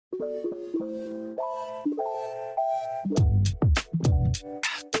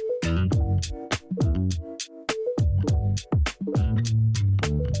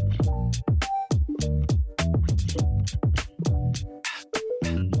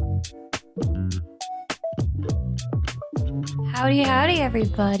Howdy,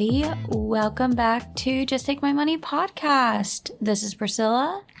 everybody. Welcome back to Just Take My Money podcast. This is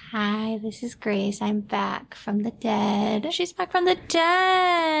Priscilla. Hi, this is Grace. I'm back from the dead. She's back from the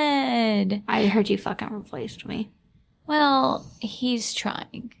dead. I heard you fucking replaced me. Well, he's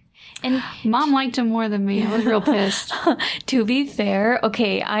trying. And Mom liked him more than me. I was real pissed. To be fair,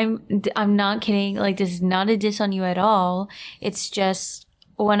 okay, I'm not kidding. Like, this is not a diss on you at all. It's just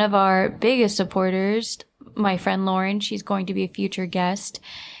one of our biggest supporters, my friend Lauren. She's going to be a future guest.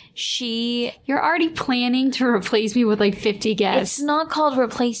 You're already planning to replace me with like 50 guests. It's not called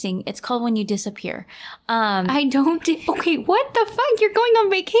replacing. It's called when you disappear. Okay, what the fuck? You're going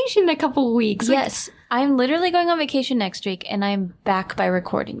on vacation in a couple of weeks. Yes. I'm literally going on vacation next week, and I'm back by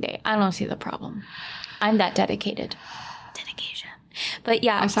recording day. I don't see the problem. I'm that dedicated. Dedication. But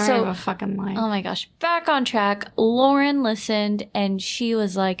yeah. I'm sorry, I have a fucking line. Oh my gosh. Back on track. Lauren listened, and she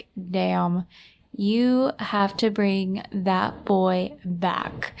was like, damn. You have to bring that boy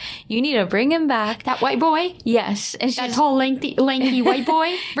back. You need to bring him back. That white boy? Yes. And that tall, lanky white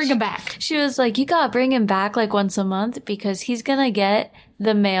boy? Bring him back. She was like, you gotta bring him back like once a month because he's gonna get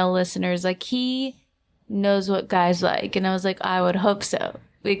the male listeners. Like, he knows what guys like. And I was like, I would hope so.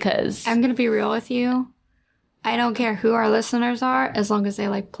 Because I'm gonna be real with you. I don't care who our listeners are as long as they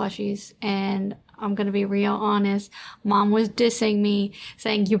like plushies. And I'm going to be real honest. Mom was dissing me,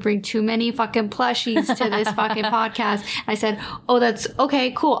 saying you bring too many fucking plushies to this fucking podcast. I said, oh, that's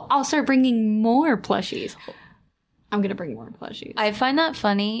okay, cool. I'll start bringing more plushies. I'm going to bring more plushies. I find that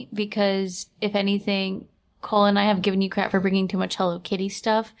funny because, if anything, Cole and I have given you crap for bringing too much Hello Kitty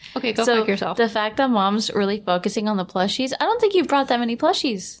stuff. Okay, go fuck yourself. The fact that Mom's really focusing on the plushies, I don't think you've brought that many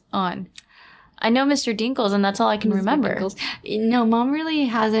plushies on. I know Mr. Dinkles, and that's all I can remember. Dinkles. No, Mom really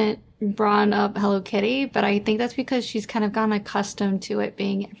hasn't brought up Hello Kitty, but I think that's because she's kind of gotten accustomed to it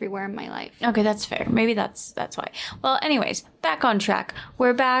being everywhere in my life. Okay, that's fair. Maybe that's why. Well, anyways, back on track.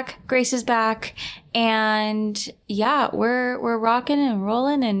 We're back. Grace is back. And yeah, we're rocking and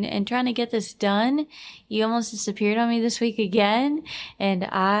rolling and trying to get this done. You almost disappeared on me this week again. And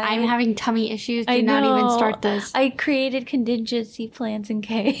I'm having tummy issues. Do not even start this. I created contingency plans in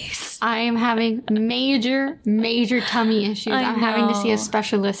case. I am having major tummy issues. I'm having to see a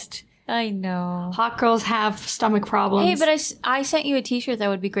specialist. I know. Hot girls have stomach problems. Hey, but I sent you a t-shirt that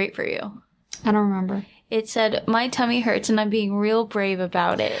would be great for you. I don't remember. It said, my tummy hurts and I'm being real brave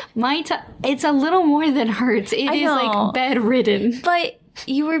about it. It's a little more than hurts. It is like bedridden. But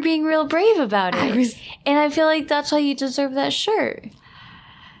you were being real brave about it. And I feel like that's why you deserve that shirt.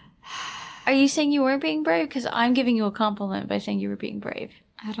 Are you saying you weren't being brave? Because I'm giving you a compliment by saying you were being brave.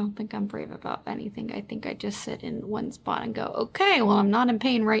 I don't think I'm brave about anything. I think I just sit in one spot and go, okay, well, I'm not in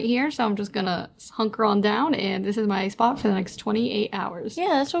pain right here, so I'm just going to hunker on down, and this is my spot for the next 28 hours. Yeah,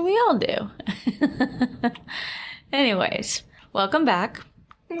 that's what we all do. Anyways, welcome back.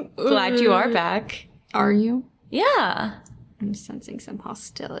 Glad you are back. Are you? Yeah. I'm sensing some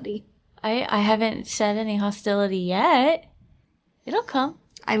hostility. I haven't said any hostility yet. It'll come.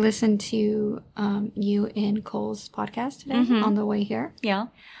 I listened to you and Cole's podcast today on the way here. Yeah.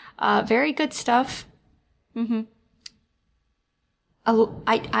 Very good stuff. Mm-hmm.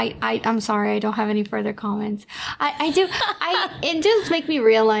 I'm sorry, I don't have any further comments. It just makes me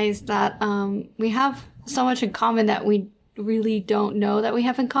realize that we have so much in common that we really don't know that we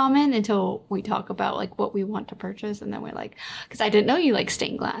have in common until we talk about like what we want to purchase, and then we're like, because I didn't know you like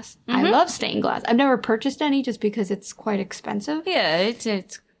stained glass. I love stained glass. I've never purchased any just because it's quite expensive. Yeah,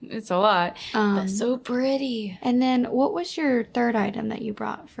 it's a lot. But so pretty. And then what was your third item that you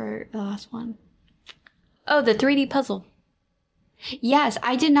brought for the last one? Oh, the 3D puzzle. Yes,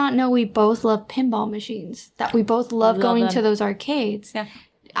 I did not know we both love pinball machines. That we both love going to those arcades. Yeah.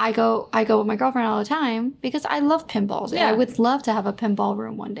 I go with my girlfriend all the time because I love pinballs. Yeah. I would love to have a pinball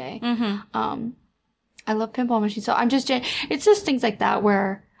room one day. Mm-hmm. I love pinball machines. So it's just things like that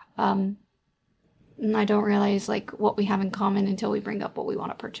where, I don't realize like what we have in common until we bring up what we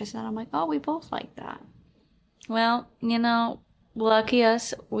want to purchase. And I'm like, oh, we both like that. Well, lucky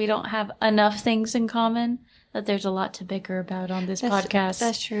us, we don't have enough things in common that there's a lot to bicker about on this podcast.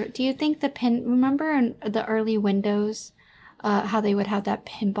 That's true. Do you think remember in the early Windows, how they would have that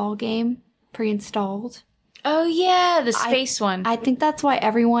pinball game pre-installed? Oh, yeah, the space one. I think that's why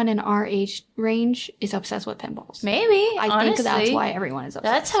everyone in our age range is obsessed with pinballs. Maybe, I think that's why everyone is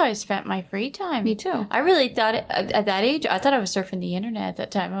obsessed. That's how I spent my free time. Me too. I really thought, at that age, I thought I was surfing the internet at that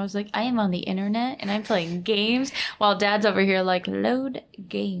time. I was like, I am on the internet, and I'm playing games, while Dad's over here like, load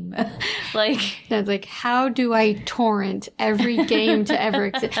game. Like... Dad's like, how do I torrent every game to ever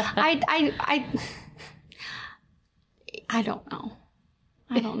exist? I don't know.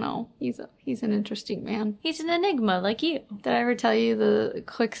 I don't know. He's an interesting man. He's an enigma like you. Did I ever tell you the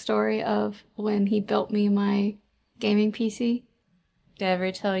quick story of when he built me my gaming PC? Did I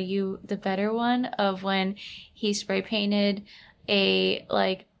ever tell you the better one of when he spray painted a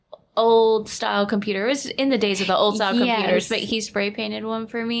like old style computer? It was in the days of the old style computers, but he spray painted one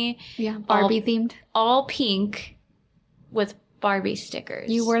for me. Yeah, Barbie themed. All pink with Barbie stickers.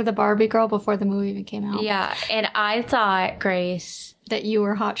 You were the Barbie girl before the movie even came out. Yeah, and I thought, Grace... that you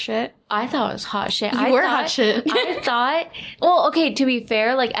were hot shit? I thought it was hot shit. You were hot shit. I thought... Well, okay, to be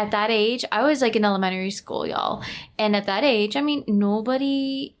fair, like, at that age, I was, like, in elementary school, y'all. And at that age, I mean,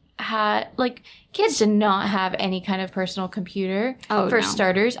 nobody had... Like, kids did not have any kind of personal computer. Oh, For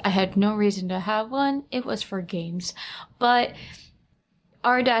starters, I had no reason to have one. It was for games. But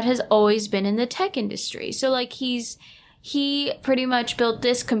our dad has always been in the tech industry. So, like, he pretty much built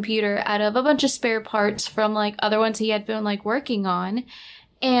this computer out of a bunch of spare parts from, like, other ones he had been, like, working on,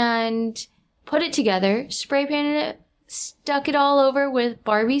 and put it together, spray painted it, stuck it all over with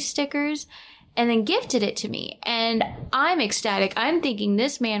Barbie stickers, and then gifted it to me. And I'm ecstatic. I'm thinking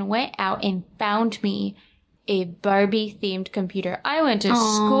this man went out and found me a Barbie-themed computer. I went to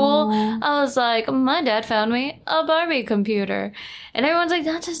school. I was like, my dad found me a Barbie computer. And everyone's like,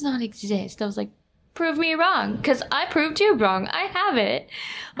 that does not exist. I was like, prove me wrong, because I proved you wrong. I have it.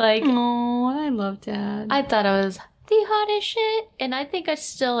 Like, oh, I love Dad. I thought I was the hottest shit, and I think I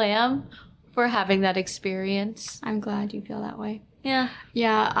still am for having that experience. I'm glad you feel that way. Yeah.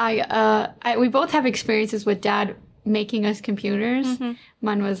 Yeah, we both have experiences with Dad making us computers. Mm-hmm.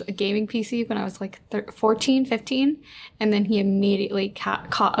 Mine was a gaming PC when I was like 14, 15, and then he immediately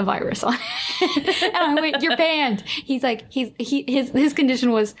caught a virus on it. And I went, "You're banned." He's like, his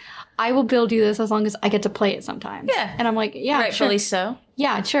condition was, "I will build you this as long as I get to play it sometimes." Yeah. And I'm like, "Yeah, rightfully sure. so.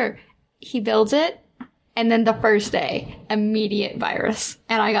 Yeah, sure." He builds it, and then the first day, immediate virus.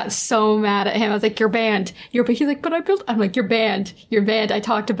 And I got so mad at him. I was like, "You're banned. He's like, "But I built..." I'm like, "You're banned. You're banned. I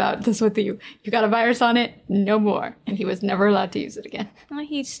talked about this with you. You got a virus on it. No more." And he was never allowed to use it again. Well,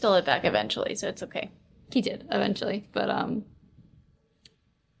 he stole it back eventually, so it's okay. He did eventually, but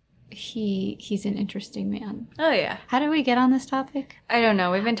he's an interesting man. Oh, yeah. How did we get on this topic? I don't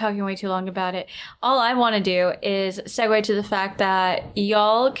know. We've been talking way too long about it. All I want to do is segue to the fact that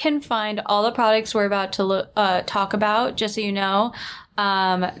y'all can find all the products we're about to talk about, just so you know.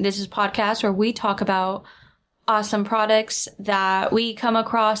 This is a podcast where we talk about awesome products that we come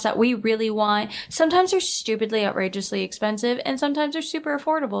across that we really want. Sometimes they're stupidly, outrageously expensive, and sometimes they're super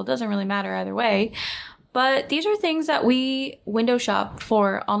affordable. It doesn't really matter either way. But these are things that we window shop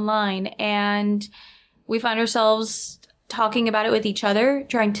for online, and we find ourselves talking about it with each other,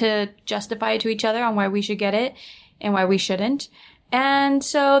 trying to justify it to each other on why we should get it and why we shouldn't. And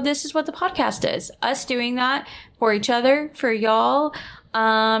so this is what the podcast is. Us doing that for each other, for y'all.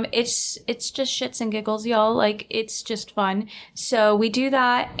 It's just shits and giggles, y'all. Like, it's just fun. So we do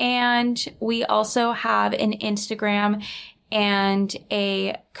that, and we also have an Instagram and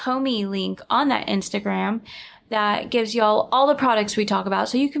a Kopi link on that Instagram that gives y'all all the products we talk about,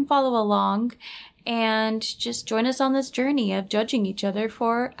 so you can follow along and just join us on this journey of judging each other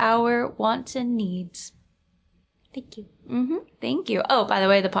for our wants and needs. Thank you. Thank you. Oh, by the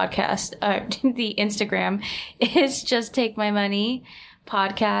way, the podcast, the Instagram is Just Take My Money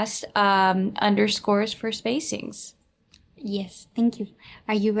podcast, _s for spacings. Yes, thank you.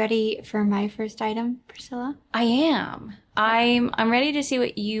 Are you ready for my first item, Priscilla? I am. I'm ready to see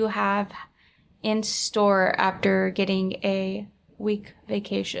what you have in store after getting a week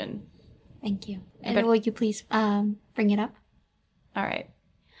vacation. Thank you. And will you please bring it up? All right.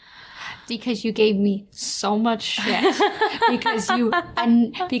 Because you gave me so much shit. because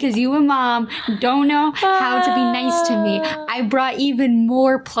you and Mom don't know how to be nice to me. I brought even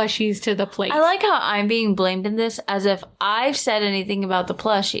more plushies to the plate. I like how I'm being blamed in this as if I've said anything about the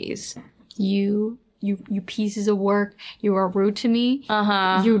plushies. You pieces of work. You are rude to me.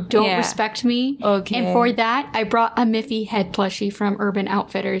 You don't respect me. Okay. And for that, I brought a Miffy head plushie from Urban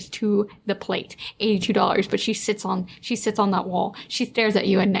Outfitters to the plate. $82. But she sits on that wall. She stares at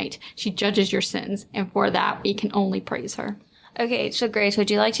you at night. She judges your sins. And for that, we can only praise her. Okay, so Grace, would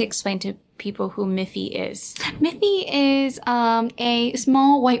you like to explain to people who Miffy is? Miffy is a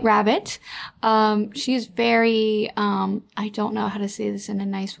small white rabbit. She's very, I don't know how to say this in a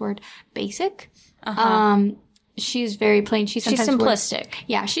nice word, basic. She's very plain. She's simplistic.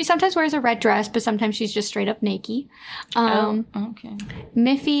 She sometimes wears a red dress, but sometimes she's just straight up naked. Okay.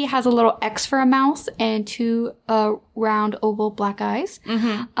 Miffy has a little X for a mouth and 2 round oval black eyes.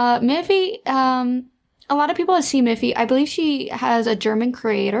 Miffy, a lot of people have seen Miffy. I believe she has a German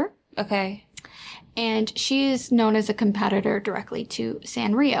creator. Okay. And she is known as a competitor directly to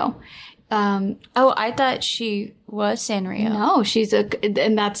Sanrio. I thought she was Sanrio. No,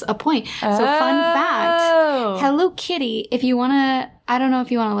 and that's a point. So fun fact, Hello Kitty, if you want to, I don't know if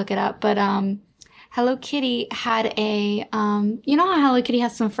you want to look it up, but, Hello Kitty had a, you know how Hello Kitty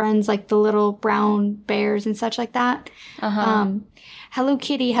has some friends, like the little brown bears and such like that? Hello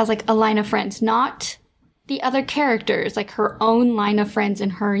Kitty has like a line of friends, not the other characters, like her own line of friends in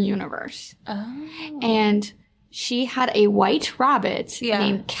her universe. And she had a white rabbit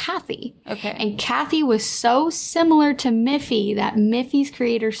named Kathy. Okay. And Kathy was so similar to Miffy that Miffy's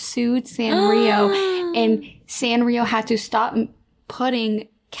creator sued Sanrio, and Sanrio had to stop putting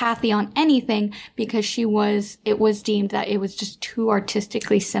Kathy on anything because it was deemed that it was just too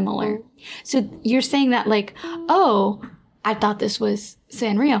artistically similar. So you're saying that like, oh, I thought this was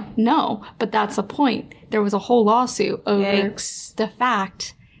Sanrio. No, but that's the point. There was a whole lawsuit over the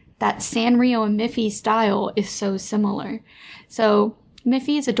fact that Sanrio and Miffy's style is so similar. So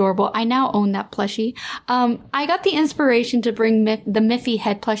Miffy is adorable. I now own that plushie. I got the inspiration to bring the Miffy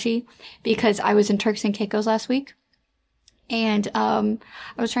head plushie because I was in Turks and Caicos last week. And I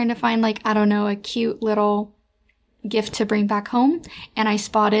was trying to find like, I don't know, a cute little gift to bring back home. And I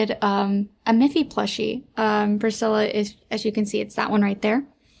spotted a Miffy plushie. Priscilla is, as you can see, it's that one right there.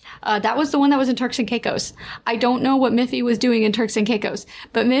 That was the one that was in Turks and Caicos. I don't know what Miffy was doing in Turks and Caicos,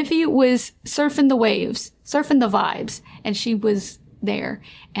 but Miffy was surfing the waves, surfing the vibes, and she was there.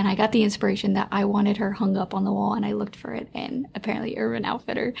 And I got the inspiration that I wanted her hung up on the wall, and I looked for it, and apparently Urban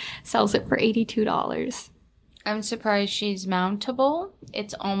Outfitter sells it for $82. I'm surprised she's mountable.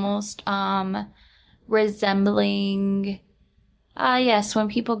 It's almost resembling yes, when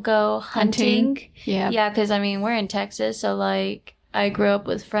people go hunting. Yeah, because I mean, we're in Texas, so like I grew up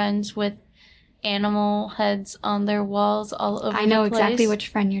with friends with animal heads on their walls all over the place. I know exactly which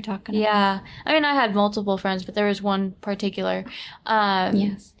friend you're talking about. Yeah. I mean, I had multiple friends, but there was one particular.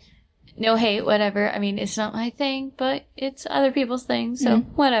 Yes. No hate, whatever. I mean, it's not my thing, but it's other people's thing, so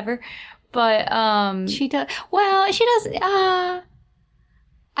whatever. But, she does, I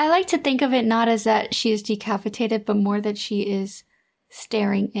like to think of it not as that she is decapitated, but more that she is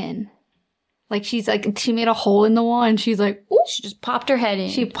staring in. Like, she made a hole in the wall and she's like, ooh. She just popped her head in.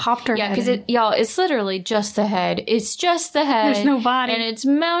 She popped her head in. Yeah, because y'all, it's literally just the head. It's just the head. There's no body. And it's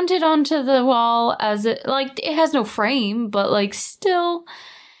mounted onto the wall it has no frame, but like still,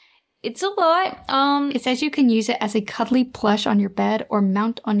 it's a lot. It says you can use it as a cuddly plush on your bed or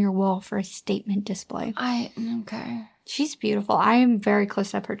mount on your wall for a statement display. Okay. She's beautiful. I am very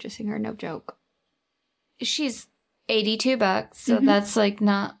close to purchasing her, no joke. She's $82, so that's like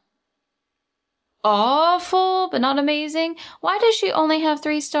not awful, but not amazing. Why does she only have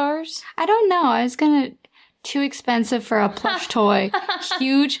 3 stars? I don't know. Too expensive for a plush toy.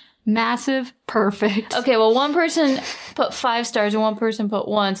 Huge, massive, perfect. Okay, well, one person put 5 stars and one person put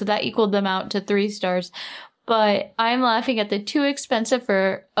 1, so that equaled them out to 3 stars. But I'm laughing at the too expensive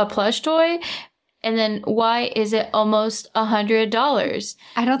for a plush toy. And then why is it almost $100?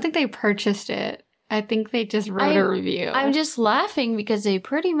 I don't think they purchased it. I think they just wrote a review. I'm just laughing because they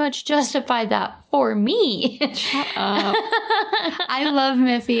pretty much justified that for me. Shut up. I love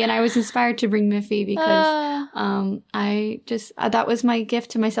Miffy, and I was inspired to bring Miffy because that was my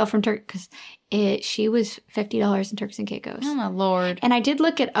gift to myself from Turk, because she was $50 in Turks and Caicos. Oh my lord. And I did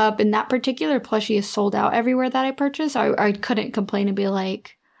look it up, and that particular plushie is sold out everywhere that I purchased. I couldn't complain and be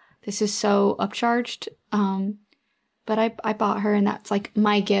like, this is so upcharged. But I bought her, and that's like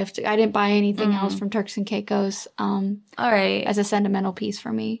my gift. I didn't buy anything else from Turks and Caicos. All right. As a sentimental piece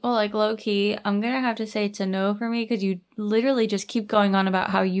for me. Well, like low key, I'm going to have to say it's a no for me because you literally just keep going on about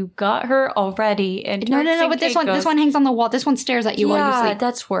how you got her already. And no, but this one hangs on the wall. This one stares at you while you sleep. Yeah,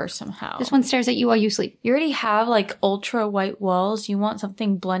 that's worse somehow. This one stares at you while you sleep. You already have like ultra white walls. You want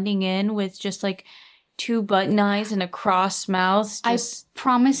something blending in with just like 2 button eyes and a cross mouth. I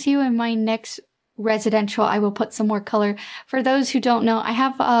promise you, in my next residential, I will put some more color. For those who don't know, I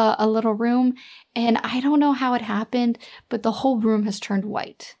have a little room, and I don't know how it happened, but the whole room has turned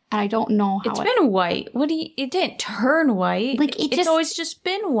white. And I don't know how it's been white. It didn't turn white. Like it's always just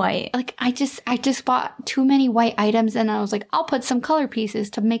been white. Like I just bought too many white items, and I was like, I'll put some color pieces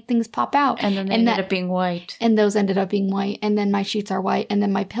to make things pop out. And then they ended up being white. And those ended up being white. And then my sheets are white, and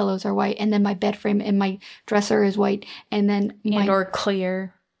then my pillows are white, and then my bed frame and my dresser is white, and then or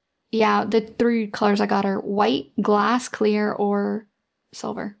clear. Yeah, the 3 colors I got are white, glass, clear, or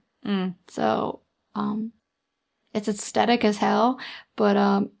silver. So, it's aesthetic as hell,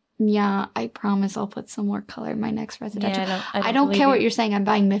 but yeah, I promise I'll put some more color in my next residential. Yeah, I don't care what you're saying. I'm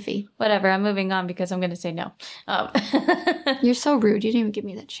buying Miffy. Whatever. I'm moving on because I'm going to say no. You're so rude. You didn't even give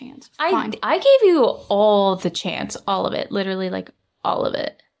me that chance. Fine. I gave you all the chance. All of it. Literally, like, all of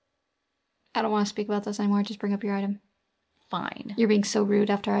it. I don't want to speak about this anymore. Just bring up your item. Fine. You're being so rude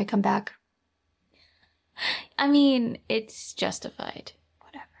after I come back. I mean, it's justified.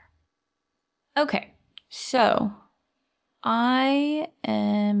 Whatever. Okay. So, I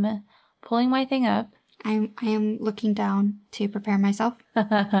am pulling my thing up. I am looking down to prepare myself.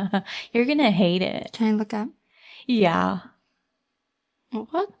 You're gonna hate it. Can I look up? Yeah.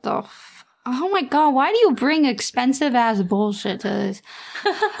 What the oh my god, why do you bring expensive ass bullshit to this?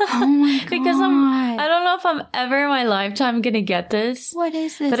 Oh my god. Because I don't know if I'm ever in my lifetime gonna get this. What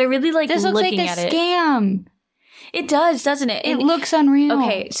is this? But I really like this looking at it. This looks like a scam. It does, doesn't it? It looks unreal.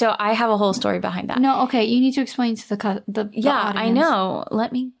 Okay, so I have a whole story behind that. No, okay, you need to explain to the yeah, audience. I know.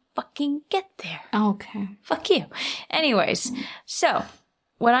 Let me fucking get there. Okay. Fuck you. Anyways, so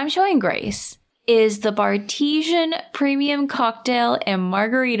what I'm showing Grace is the Bartesian Premium Cocktail and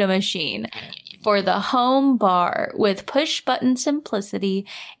Margarita Machine for the home bar with push-button simplicity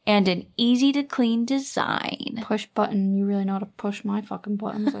and an easy-to-clean design. Push button. You really know how to push my fucking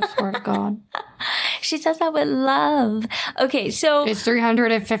buttons, I swear to God. She says that with love. Okay, so... It's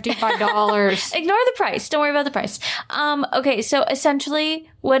 $355. Ignore the price. Don't worry about the price. Okay, so essentially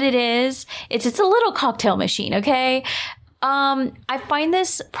what it is, it's a little cocktail machine, okay? I find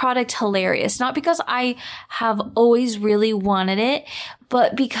this product hilarious, not because I have always really wanted it,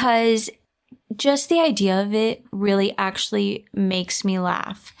 but because just the idea of it really actually makes me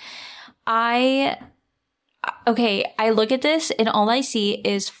laugh. I look at this and all I see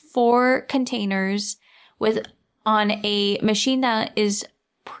is 4 containers on a machine that is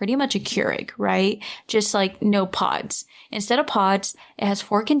pretty much a Keurig, right? Just like no pods. Instead of pods, it has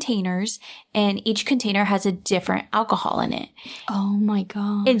 4 containers and each container has a different alcohol in it. Oh my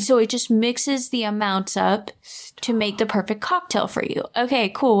God. And so it just mixes the amounts up to make the perfect cocktail for you. Okay,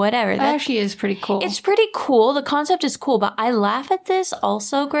 cool, whatever. That actually is pretty cool. It's pretty cool. The concept is cool, but I laugh at this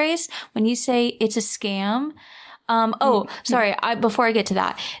also, Grace, when you say it's a scam. Sorry. Before I get to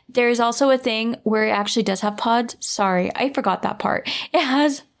that, there's also a thing where it actually does have pods. Sorry, I forgot that part. It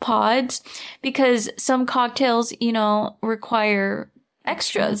has pods because some cocktails, require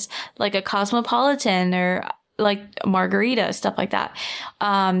extras like a cosmopolitan or like margarita, stuff like that.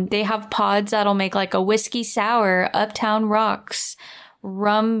 They have pods that'll make like a whiskey sour, Uptown Rocks,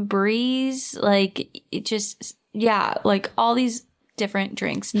 rum breeze, like it just, yeah, like all these different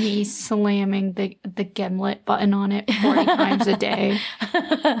drinks. Me slamming the gimlet button on it 40 times a day.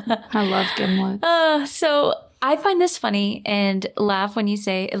 I love gimlets. So I find this funny and laugh when you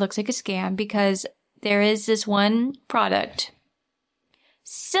say it looks like a scam because there is this one product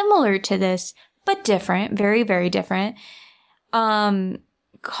similar to this, but different, very, very different,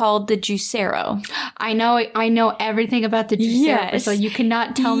 called the Juicero. I know everything about the Juicero, yes. So you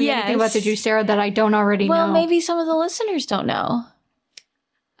cannot tell me anything about the Juicero that I don't already know. Well, maybe some of the listeners don't know.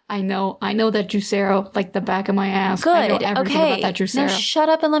 I know that Juicero like the back of my ass. Good. I know everything about that Juicero. Now shut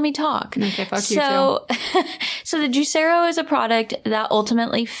up and let me talk. Okay, fuck you too. So the Juicero is a product that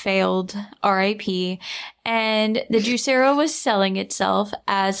ultimately failed, RIP, and the Juicero was selling itself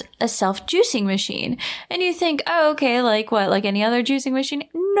as a self-juicing machine. And you think, oh, okay, like what? Like any other juicing machine?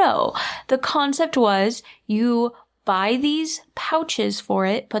 No. The concept was you buy these pouches for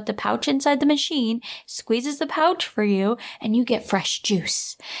it, put the pouch inside the machine, squeezes the pouch for you, and you get fresh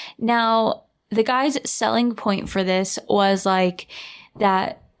juice. Now, the guy's selling point for this was like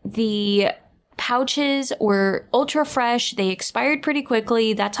that the pouches were ultra fresh. They expired pretty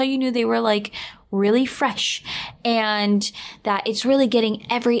quickly. That's how you knew they were like really fresh, and that it's really getting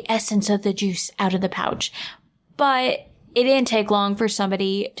every essence of the juice out of the pouch. But it didn't take long for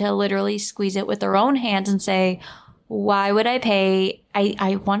somebody to literally squeeze it with their own hands and say, why would I pay,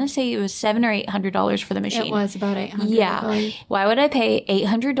 I want to say it was $700 or $800 for the machine. It was about $800. Yeah. Why would I pay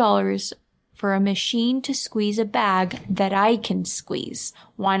 $800 for a machine to squeeze a bag that I can squeeze.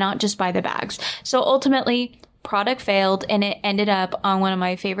 Why not just buy the bags? So ultimately, product failed and it ended up on one of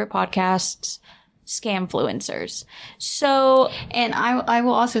my favorite podcasts, Scamfluencers. So, and I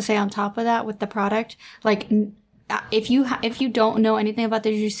will also say on top of that with the product, like, if you don't know anything about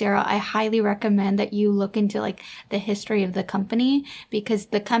the Juicero, I highly recommend that you look into like the history of the company, because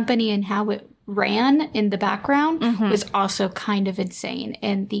the company and how it ran in the background was also kind of insane.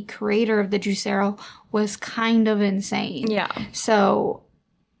 And the creator of the Juicero was kind of insane. Yeah. So,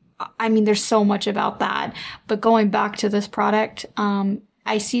 I mean, there's so much about that. But going back to this product,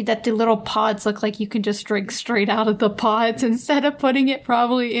 I see that the little pods look like you can just drink straight out of the pods instead of putting it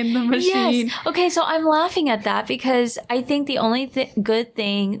probably in the machine. Yes. Okay, so I'm laughing at that because I think the only good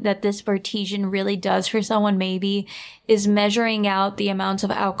thing that this Bartesian really does for someone maybe is measuring out the amounts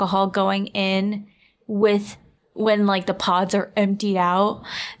of alcohol going in with when like the pods are emptied out.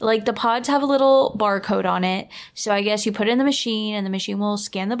 Like the pods have a little barcode on it. So I guess you put it in the machine and the machine will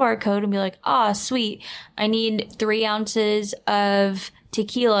scan the barcode and be like, sweet. I need 3 ounces of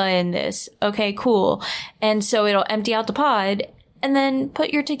tequila in this. Okay, cool. And so it'll empty out the pod and then put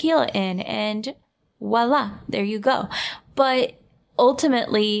your tequila in and voila, there you go. But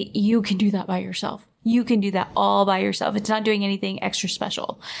ultimately, you can do that by yourself. You can do that all by yourself. It's not doing anything extra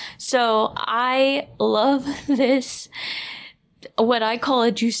special. So I love this, what I call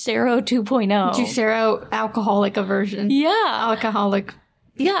a Juicero 2.0. Juicero alcoholic version. Yeah. Alcoholic.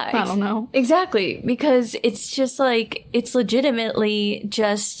 Yeah. I don't know. Exactly. Because it's just like, it's legitimately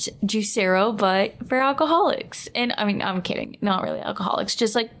just Juicero, but for alcoholics. And I mean, I'm kidding. Not really alcoholics.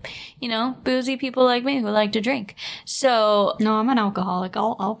 Just like, boozy people like me who like to drink. So. No, I'm an alcoholic.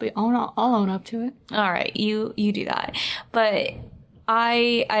 I'll own up to it. All right. You do that. But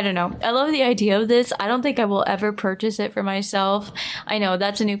I don't know. I love the idea of this. I don't think I will ever purchase it for myself. I know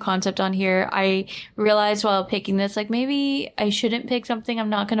that's a new concept on here. I realized while picking this, like maybe I shouldn't pick something I'm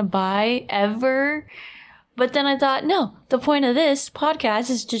not going to buy ever. But then I thought, no, the point of this podcast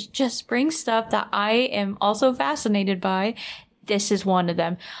is to just bring stuff that I am also fascinated by. This is one of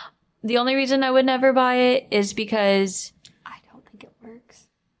them. The only reason I would never buy it is because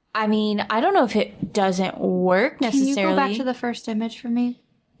I mean, I don't know if it doesn't work necessarily. Can you go back to the first image for me?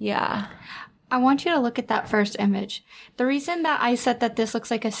 Yeah. I want you to look at that first image. The reason that I said that this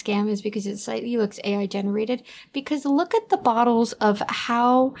looks like a scam is because it slightly looks AI generated. Because look at the bottles of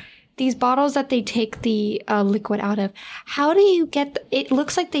how these bottles that they take the liquid out of. How do you get it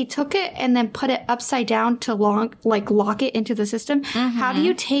looks like they took it and then put it upside down to lock it into the system. How do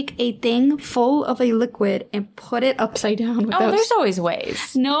you take a thing full of a liquid and put it upside down without... Oh, there's always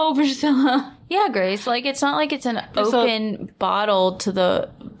ways. No, Priscilla. Yeah, Grace. Like, it's not like it's an open bottle to the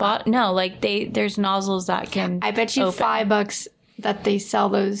no, like there's nozzles that can I bet you open. $5 that they sell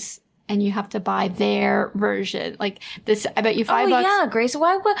those and you have to buy their version. Like this, I bet you $5. Oh yeah, Grace.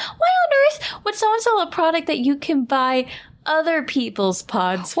 Why on earth would someone sell a product that you can buy other people's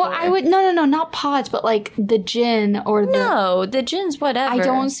pods for? Well, I would no, not pods, but like the gin or the... No, the gin's whatever.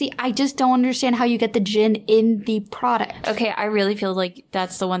 I just don't understand how you get the gin in the product. Okay, I really feel like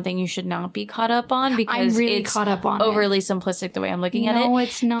that's the one thing you should not be caught up on because I'm really it's caught up on overly simplistic the way I'm looking at it. No,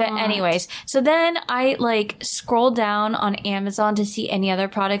 it's not. But anyways, so then I scroll down on Amazon to see any other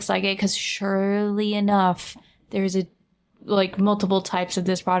products like it because surely enough, there's multiple types of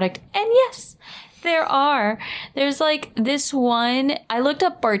this product. And yes, there are. There's this one. I looked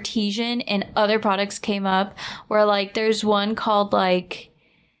up Bartesian and other products came up where there's one called BEV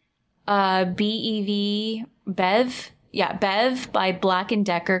Bev. Yeah, Bev by Black &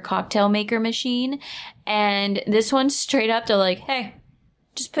 Decker cocktail maker machine. And this one's straight up. They're like, hey,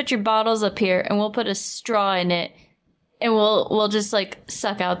 just put your bottles up here and we'll put a straw in it. And we'll just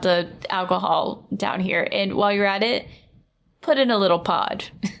suck out the alcohol down here. And while you're at it, put in a little pod.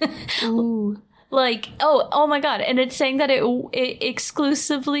 Ooh. Oh my God. And it's saying that it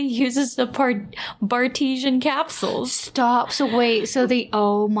exclusively uses the Bartesian capsules. Stop. So wait,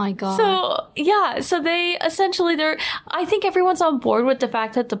 oh my God. So, yeah. So they essentially, I think everyone's on board with the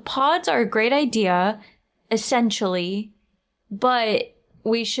fact that the pods are a great idea, essentially, but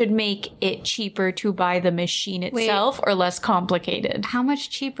we should make it cheaper to buy the machine itself or less complicated. How much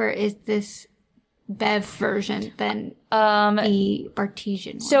cheaper is this Bev version than the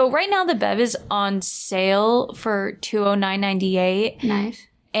Bartesian one? So right now the Bev is on sale for $209.98. Nice.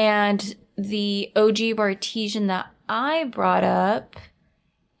 And the OG Bartesian that I brought up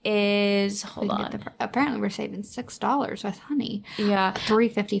is apparently we're saving $6 with honey. Yeah.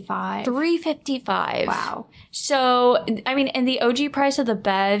 $3.55. $3.55. Wow. So I mean, and the OG price of the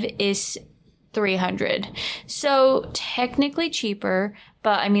Bev is $300. So technically cheaper,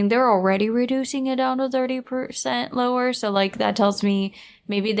 but I mean, they're already reducing it down to 30% lower. So like that tells me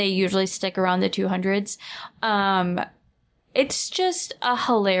maybe they usually stick around the 200s. It's just a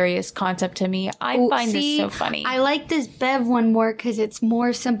hilarious concept to me. I find this so funny. I like this Bev one more because it's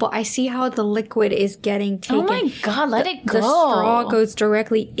more simple. I see how the liquid is getting taken. Oh my God, let it go. The straw goes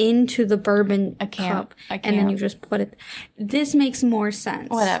directly into the bourbon cup. And then you just put it. This makes more sense.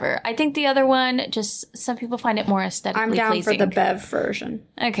 Whatever. I think the other one, just some people find it more aesthetically pleasing. I'm down for the Bev version.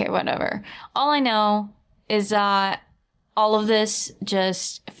 Okay, whatever. All I know is that all of this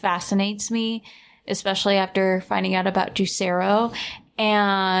just fascinates me, especially after finding out about Juicero.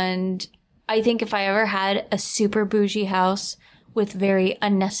 And I think if I ever had a super bougie house with very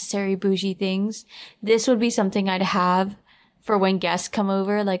unnecessary bougie things, this would be something I'd have for when guests come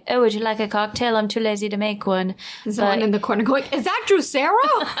over. Like, oh, would you like a cocktail? I'm too lazy to make one. Someone in the corner going, is that Juicero?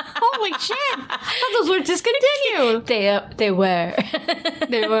 Holy shit. I thought those were discontinued. They were.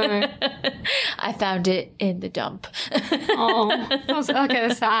 They were. I found it in the dump. Oh, that was kind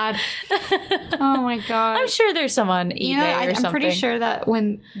of sad. Oh my God. I'm sure there's some on eBay or something. I'm pretty sure that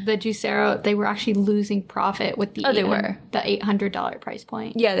when the Juicero, they were actually losing profit with the $800 price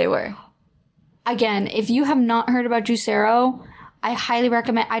point. Yeah, they were. Again, if you have not heard about Juicero, I highly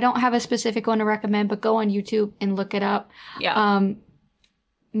recommend. I don't have a specific one to recommend, but go on YouTube and look it up. Yeah.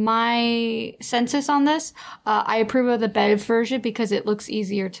 My census on this, I approve of the Bev version because it looks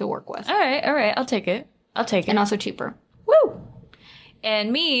easier to work with. All right. I'll take it. And also cheaper. Woo!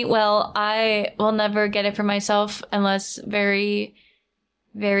 And me, well, I will never get it for myself unless very,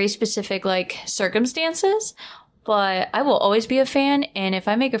 very specific, like, circumstances. But I will always be a fan, and if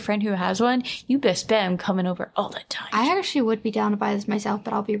I make a friend who has one, you best bet I'm coming over all the time. I actually would be down to buy this myself,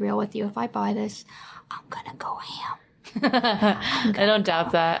 but I'll be real with you. If I buy this, I'm gonna go ham. I don't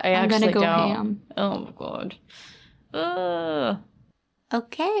doubt that. I'm gonna go ham. Oh my God.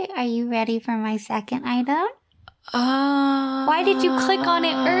 Okay, are you ready for my second item? Why did you click on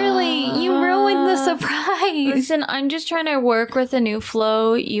it early? You ruined the surprise. Listen, I'm just trying to work with a new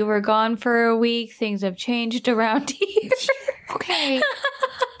flow. You were gone for a week. Things have changed around here. Okay.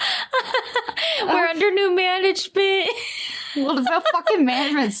 We're under new management. Well, the fucking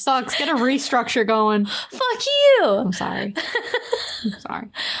management sucks. Get a restructure going. Fuck you. I'm sorry.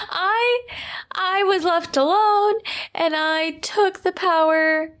 I was left alone, and I took the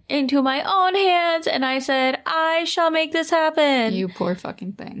power into my own hands, and I said, I shall make this happen. You poor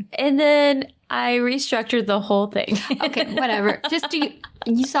fucking thing. And then I restructured the whole thing. Okay, whatever. Just you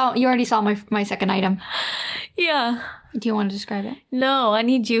already saw my second item. Yeah. Do you want to describe it? No, I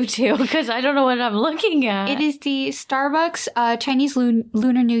need you to, because I don't know what I'm looking at. It is the Starbucks Chinese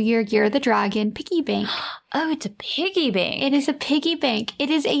Lunar New Year Year of the Dragon piggy bank. Oh, it's a piggy bank. It is a piggy bank. It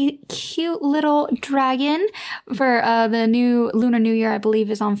is a cute little dragon for the new Lunar New Year, I believe,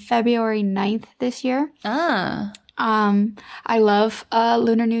 is on February 9th this year. I love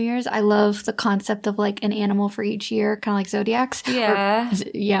Lunar New Year's. I love the concept of like an animal for each year, kind of like zodiacs.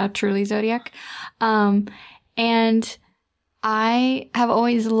 Yeah. Truly zodiac. And I have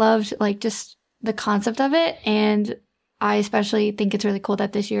always loved like just the concept of it, and I especially think it's really cool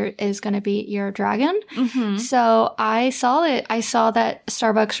that this year is going to be Year of Dragon. Mm-hmm. So I saw it. I saw that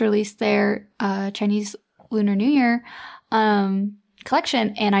Starbucks released their Chinese Lunar New Year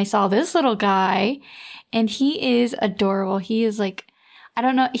collection, and I saw this little guy, and he is adorable. He is like, I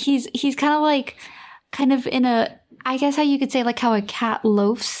don't know, he's kind of in a, I guess how you could say like how a cat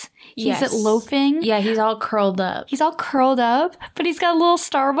loafs. He's loafing. Yeah, he's all curled up. But he's got a little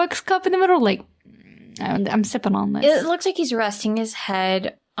Starbucks cup in the middle. Like, I'm sipping on this. It looks like he's resting his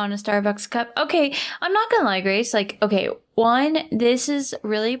head on a Starbucks cup. Okay, I'm not gonna lie, Grace. Like, okay, one, this is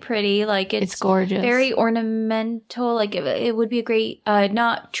really pretty. Like, it's gorgeous. Very ornamental. Like, it would be a great,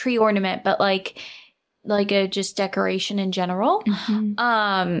 not tree ornament, but like a just decoration in general.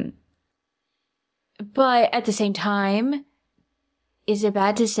 Mm-hmm. But at the same time, is it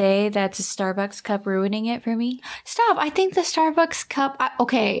bad to say that's a Starbucks cup ruining it for me? Stop. I think the Starbucks cup,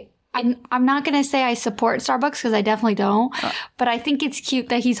 I'm not going to say I support Starbucks because I definitely don't, but I think it's cute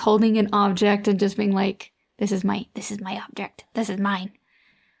that he's holding an object and just being like, this is my object. This is mine.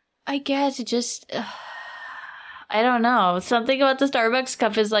 I guess it just, I don't know. Something about the Starbucks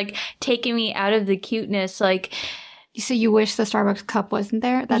cup is like taking me out of the cuteness. Like, so you wish the Starbucks cup wasn't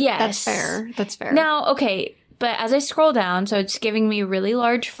there? Yes. That's fair. Now, okay. But as I scroll down, so it's giving me really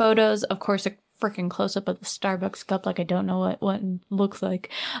large photos. Of course, a freaking close-up of the Starbucks cup, like I don't know what it looks like.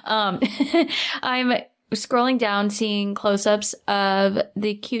 I'm scrolling down, seeing close-ups of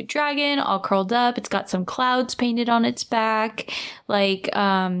the cute dragon all curled up. It's got some clouds painted on its back. Like,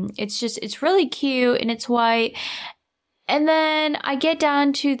 it's really cute and it's white. And then I get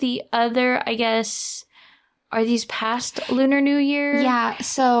down to the other, I guess, are these past Lunar New Year? Yeah,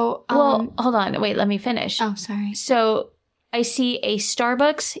 so... well, hold on. Wait, let me finish. Oh, sorry. So I see a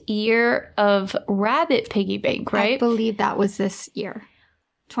Starbucks Year of Rabbit piggy bank, right? I believe that was this year.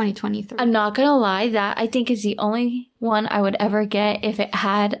 2023. I'm not gonna lie, that I think is the only one I would ever get if it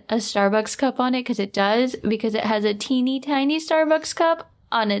had a Starbucks cup on it, because it does, because it has a teeny tiny Starbucks cup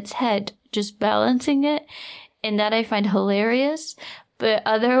on its head, just balancing it, and that I find hilarious, but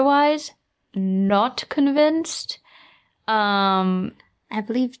otherwise, not convinced. I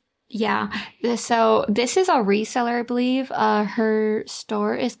believe, yeah. So this is a reseller, I believe. Her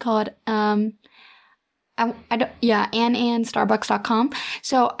store is called, AnnAnnStarbucks.com.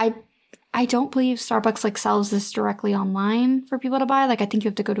 So I don't believe Starbucks like sells this directly online for people to buy. Like I think you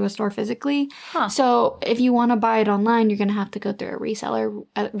have to go to a store physically. Huh. So if you want to buy it online, you're going to have to go through a reseller,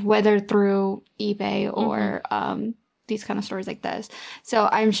 whether through eBay or these kind of stores like this. So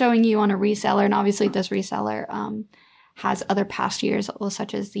I'm showing you on a reseller, and obviously this reseller has other past years,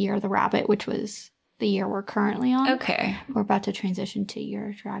 such as the Year of the Rabbit, which was the year we're currently on. Okay. We're about to transition to Year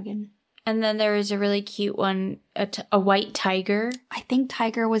of Dragon. And then there is a really cute one, a white tiger. I think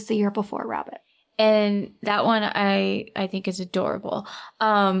tiger was the year before rabbit. And that one I think is adorable.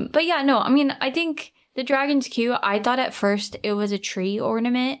 But yeah, no, I mean, I think the dragon's cute. I thought at first it was a tree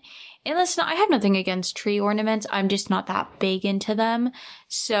ornament. And listen, I have nothing against tree ornaments. I'm just not that big into them.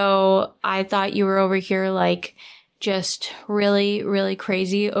 So I thought you were over here like just really, really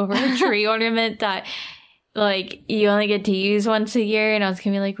crazy over a tree ornament that... like, you only get to use once a year, and I was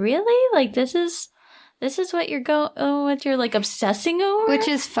gonna be like, really? Like, this is what what you're, like, obsessing over? Which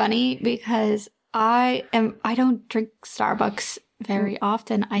is funny, because I don't drink Starbucks very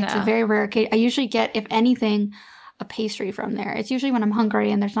often. It's a very rare occasion. I usually get, if anything, a pastry from there. It's usually when I'm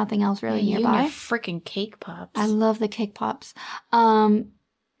hungry and there's nothing else really nearby. You and your freaking cake pops. I love the cake pops.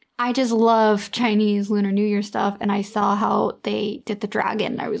 I just love Chinese Lunar New Year stuff, and I saw how they did the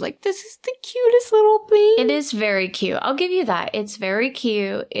dragon. I was like, this is the cutest little thing. It is very cute. I'll give you that. It's very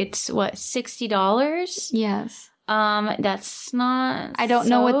cute. It's, what, $60? Yes. That's not I don't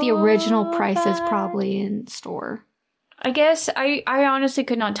know what the original price is probably in store. I guess I honestly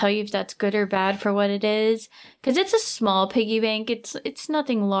could not tell you if that's good or bad for what it is. Because it's a small piggy bank. It's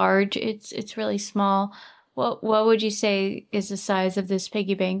nothing large. It's really small. What would you say is the size of this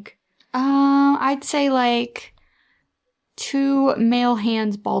piggy bank? I'd say like 2 male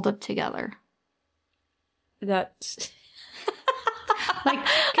hands balled up together. That's like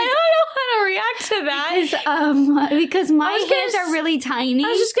I don't know how to react to that. Because my hands are really tiny. I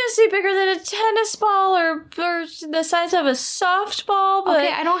was just gonna say bigger than a tennis ball or the size of a softball. But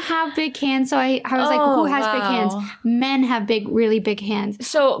okay, I don't have big hands, so I was like, who has big hands? Men have really big hands.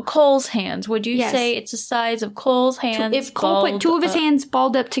 So Cole's hands. Would you say it's the size of Cole's hands? If Cole put 2 of his hands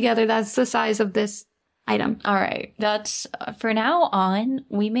balled up together, that's the size of this item. All right, that's for now on.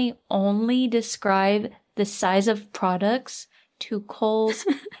 We may only describe the size of products to Cole's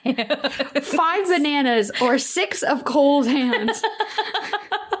hands. 5 bananas or 6 of Cole's hands.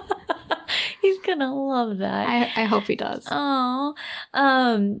 He's gonna love that. I hope he does. Oh,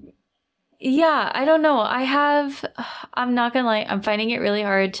 yeah, I don't know. I'm not gonna lie, I'm finding it really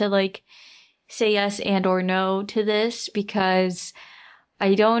hard to like say yes and or no to this, because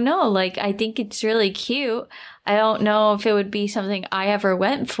I don't know. Like, I think it's really cute. I don't know if it would be something I ever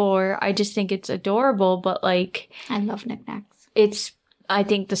went for. I just think it's adorable, but like, I love knickknacks. I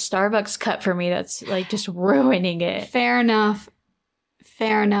think the Starbucks cup for me, that's like just ruining it. Fair enough.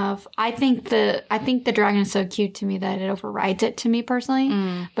 I think the dragon is so cute to me that it overrides it to me personally.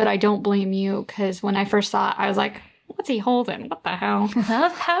 But I don't blame you, because when I first saw it, I was like, what's he holding? What the hell?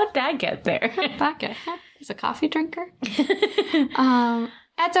 How'd that get there? He's a coffee drinker.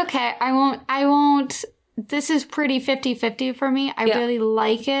 That's okay. I won't. This is pretty 50-50 for me. I really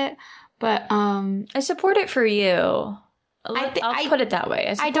like it, but I support it for you. I'll put it that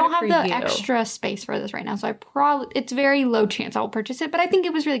way. I don't have the extra space for this right now, so it's very low chance I'll purchase it, but I think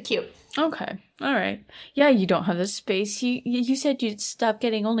it was really cute. Okay. All right. Yeah, you don't have the space. You said you'd stop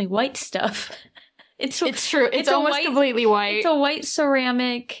getting only white stuff. It's true. It's almost completely white. It's a white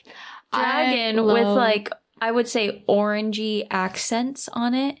ceramic dragon with like, I would say, orangey accents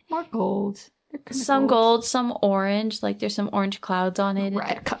on it. More gold. Some gold, some orange. Like there's some orange clouds on it.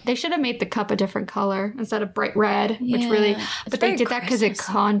 Red. They should have made the cup a different color instead of bright red, which really. But they did that because it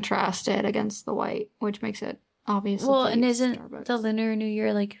contrasted against the white, which makes it obviously. Well, and isn't the Lunar New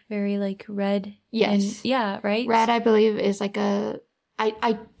Year like very like red? Yes. And, yeah, right? Red, I believe, is like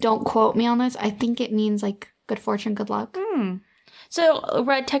I don't quote me on this. I think it means like good fortune, good luck. So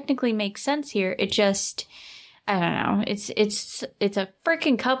red technically makes sense here. It just, I don't know. It's a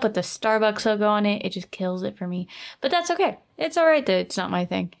freaking cup with the Starbucks logo on it. It just kills it for me. But that's okay. It's all right that it's not my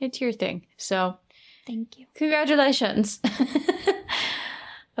thing. It's your thing. So thank you. Congratulations.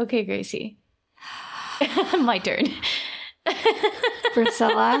 Okay, Gracie. My turn.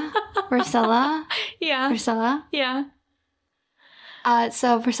 Priscilla. Yeah. Priscilla. Yeah.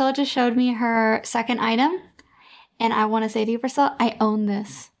 So Priscilla just showed me her second item. And I want to say to you, Priscilla, I own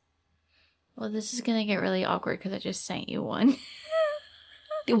this. Well, this is going to get really awkward because I just sent you one.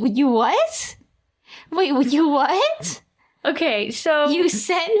 You what? Wait, you what? Okay, so... You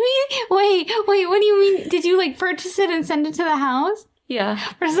sent me? Wait, what do you mean? Did you, like, purchase it and send it to the house? Yeah.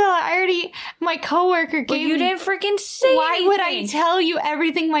 Priscilla, my coworker gave me... you didn't freaking say Why anything. would I tell you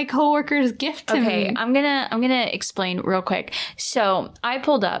everything my coworkers gift to me? Okay, I'm gonna explain real quick. So, I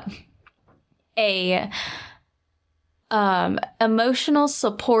pulled up a emotional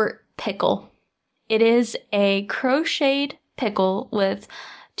support pickle. It is a crocheted pickle with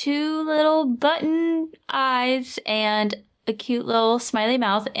 2 little button eyes and a cute little smiley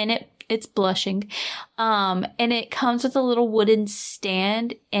mouth, and it's blushing. And it comes with a little wooden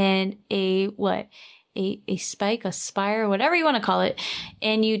stand and a spike, a spire, whatever you want to call it.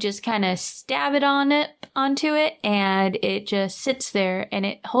 And you just kind of stab it onto it, and it just sits there, and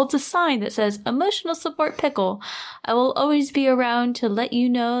it holds a sign that says, "Emotional Support Pickle. I will always be around to let you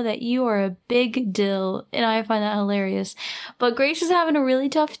know that you are a big deal." And I find that hilarious. But Grace is having a really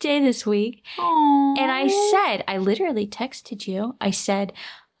tough day this week. Aww. And I literally texted you. I said,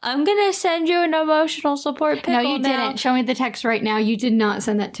 "I'm going to send you an emotional support pickle." No, you didn't. Show me the text right now. You did not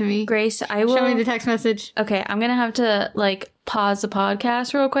send that to me. Grace, I will. Show me the text message. Okay, I'm going to have to, like, pause the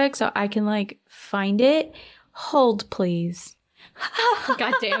podcast real quick so I can, like, find it. Hold, please.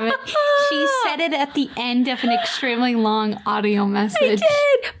 God damn it. She said it at the end of an extremely long audio message.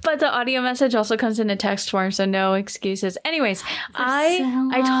 I did! But the audio message also comes in a text form, so no excuses. Anyways, I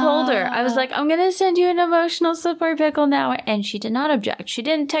told her, I was like, "I'm going to send you an emotional support pickle now." And she did not object. She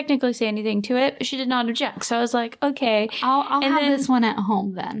didn't technically say anything to it, but she did not object. So I was like, okay. I'll have this one at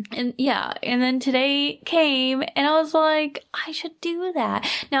home then. And yeah. And then today came, and I was like, I should do that.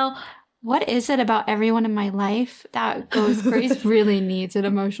 Now, what is it about everyone in my life that goes, Grace really needs an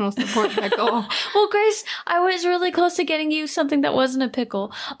emotional support pickle? Well, Grace, I was really close to getting you something that wasn't a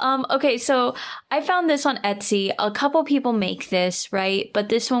pickle. Okay, so I found this on Etsy. A couple people make this, right? But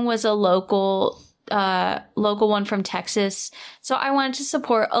this one was a local one from Texas. So I wanted to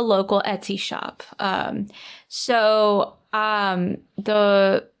support a local Etsy shop.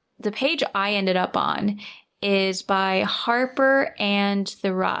 The page I ended up on is by Harper and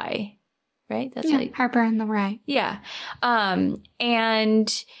the Rye. Right? That's Harper and the Rye. Yeah.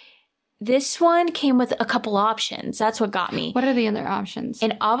 And this one came with a couple options. That's what got me. What are the other options?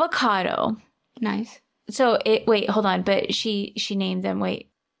 An avocado. Nice. So wait, hold on. But she named them. Wait.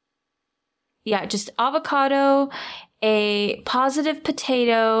 Yeah, just avocado, a positive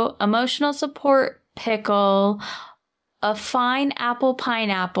potato, emotional support pickle, a fine apple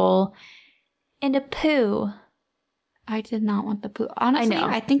pineapple, and a poo. I did not want the poo. Honestly, I know.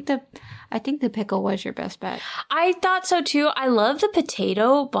 I think the pickle was your best bet. I thought so too. I love the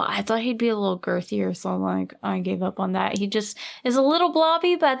potato, but I thought he'd be a little girthier, so like I gave up on that. He just is a little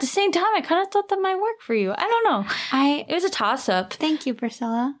blobby, but at the same time, I kind of thought that might work for you. I don't know. It was a toss up. Thank you,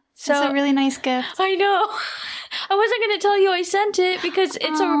 Priscilla. So it's a really nice gift. I know. I wasn't going to tell you I sent it because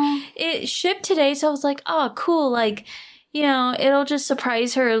it shipped today, so I was like, oh, cool, like. You know, it'll just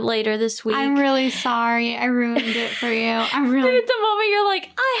surprise her later this week. I'm really sorry. I ruined it for you. At the moment you're like,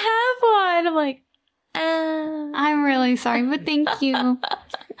 I have one. I'm like, I'm really sorry, but thank you.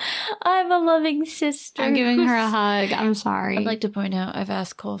 I'm a loving sister. I'm giving her a hug. I'm sorry. I'd like to point out I've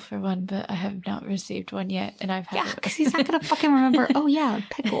asked Cole for one, but I have not received one yet, and I've had because he's not gonna fucking remember. Oh yeah,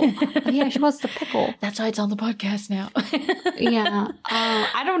 pickle. Oh, yeah, she wants the pickle. That's why it's on the podcast now. Yeah.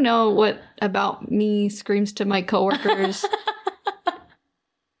 I don't know what about me screams to my coworkers.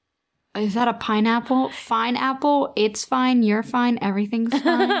 Is that a pineapple? Fine apple? It's fine. You're fine. Everything's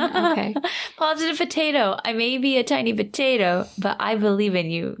fine. Okay. Positive potato. I may be a tiny potato, but I believe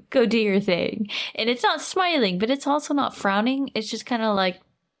in you. Go do your thing. And it's not smiling, but it's also not frowning. It's just kind of like,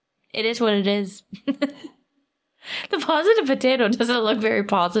 it is what it is. The positive potato doesn't look very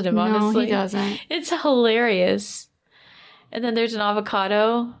positive, honestly. No, he doesn't. It's hilarious. And then there's an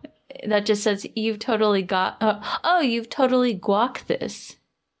avocado that just says, you've totally guac this.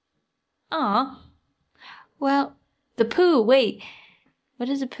 Aw. Well, the poo. Wait, what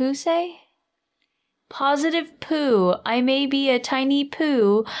does the poo say? Positive poo. I may be a tiny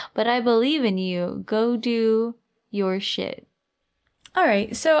poo, but I believe in you. Go do your shit. All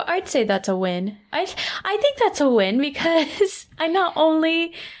right, so I'd say that's a win. I think that's a win because I not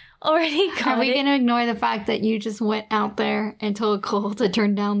only already got Are we going to ignore the fact that you just went out there and told Cole to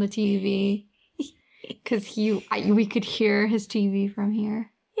turn down the TV? Because we could hear his TV from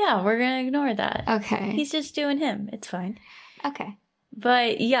here. Yeah, we're going to ignore that. Okay. He's just doing him. It's fine. Okay.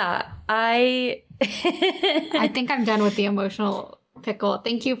 But yeah, I think I'm done with the emotional pickle.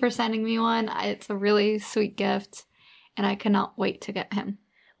 Thank you for sending me one. It's a really sweet gift, and I cannot wait to get him.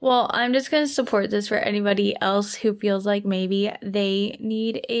 Well, I'm just going to support this for anybody else who feels like maybe they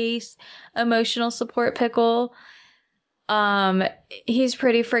need a emotional support pickle. He's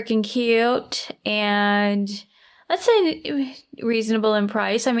pretty freaking cute, and let's say reasonable in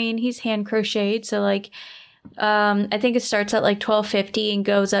price. I mean, he's hand crocheted, so like, I think it starts at like $12.50 and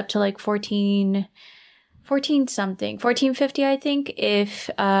goes up to like $14.50, I think,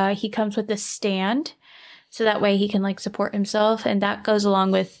 if he comes with a stand, so that way he can like support himself, and that goes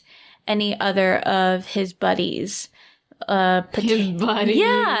along with any other of his buddies. His buddies.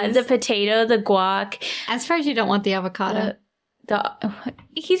 Yeah, the potato, the guac. As far as you don't want the avocado.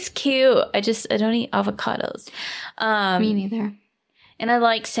 He's cute. I don't eat avocados. Me neither. And I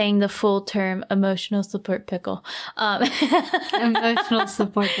like saying the full term, emotional support pickle. Emotional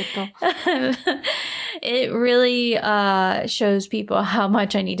support pickle. It really shows people how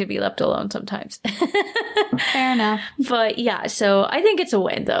much I need to be left alone sometimes. Fair enough. But yeah, so I think it's a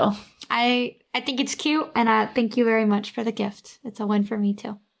win, though. I think it's cute, and thank you very much for the gift. It's a win for me,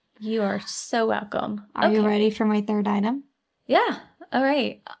 too. You are so welcome. Are you ready for my third item? Yeah. All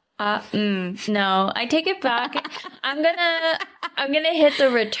right. No, I take it back. I'm gonna hit the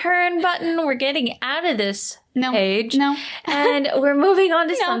return button. We're getting out of this page. No. And we're moving on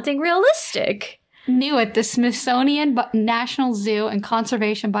to something realistic. New at the Smithsonian National Zoo and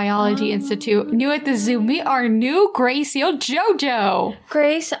Conservation Biology Institute. New at the zoo, meet our new gray seal, JoJo.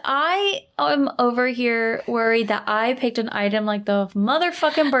 Grace, I am over here worried that I picked an item like the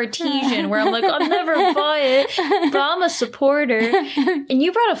motherfucking Bartesian, where I'm like, I'll never buy it, but I'm a supporter. And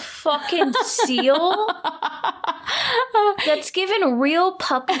you brought a fucking seal that's giving real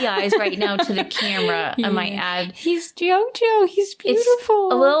puppy eyes right now to the camera, I might add. He's JoJo. He's beautiful.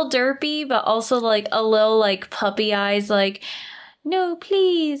 It's a little derpy, but also like a little like puppy eyes, like, no,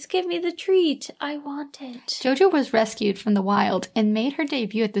 please give me the treat. I want it. JoJo was rescued from the wild and made her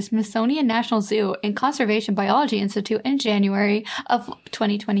debut at the Smithsonian National Zoo and Conservation Biology Institute in January of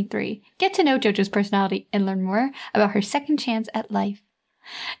 2023. Get to know JoJo's personality and learn more about her second chance at life.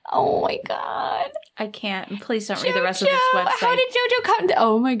 Oh my god. I can't. Please don't read the rest of this website. How did JoJo come to...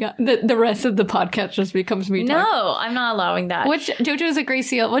 Oh my god. The rest of the podcast just becomes me talking. No, I'm not allowing that. JoJo's a gray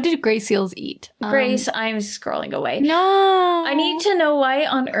seal. What did gray seals eat? Grace, I'm scrolling away. No. I need to know why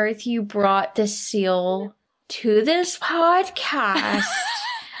on earth you brought this seal to this podcast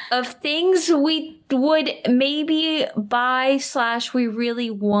of things we would maybe buy / we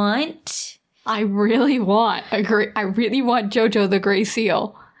really want. I really want JoJo the gray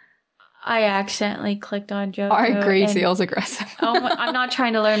seal. I accidentally clicked on JoJo. Our gray seal's aggressive. I'm not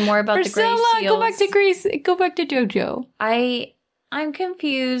trying to learn more about the gray seals. Go back to JoJo. I'm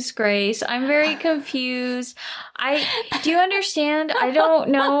confused, Grace. I'm very confused. Do you understand? I don't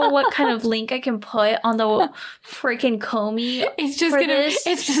know what kind of link I can put on the freaking Komi. It's just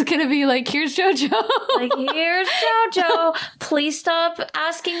gonna be like, here's JoJo. Like, here's JoJo. Please stop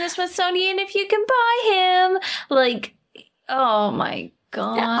asking the Smithsonian if you can buy him. Like, oh my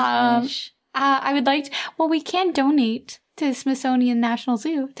gosh. I would like to, we can donate to the Smithsonian National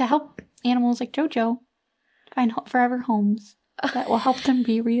Zoo to help animals like JoJo find forever homes that will help them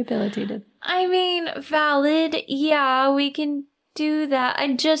be rehabilitated. I mean, valid. Yeah, we can do that.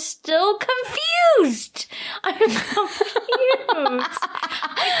 I'm just still confused. I'm confused.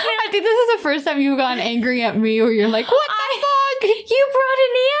 I think this is the first time you've gotten angry at me where you're like, what the fuck? You brought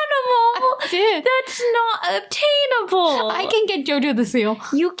an animal. I did. That's not obtainable. I can get JoJo the seal.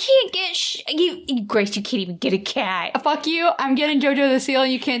 You can't get Grace, you can't even get a cat. Fuck you. I'm getting JoJo the seal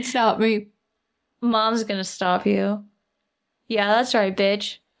and you can't stop me. Mom's gonna stop you. Yeah, that's right,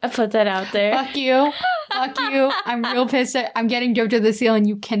 bitch. I put that out there. Fuck you. Fuck you. I'm real pissed. I'm getting JoJo the seal and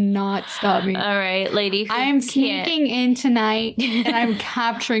you cannot stop me. All right, lady. I'm sneaking in tonight and I'm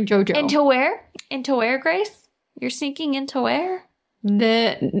capturing JoJo. Into where? Into where, Grace? You're sneaking into where?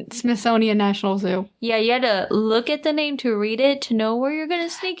 The Smithsonian National Zoo. Yeah, you had to look at the name to read it to know where you're going to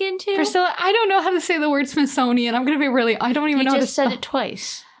sneak into. Priscilla, I don't know how to say the word Smithsonian. I'm going to be really... I don't even know how to... You just said it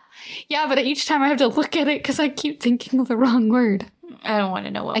twice. Yeah, but each time I have to look at it because I keep thinking of the wrong word. I don't want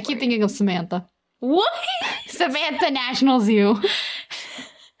to know what I keep thinking of Samantha. What? Samantha National Zoo.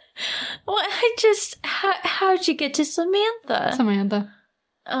 Well, how'd you get to Samantha? Samantha.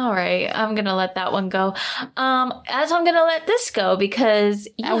 All right, I'm gonna let that one go. As I'm gonna let this go because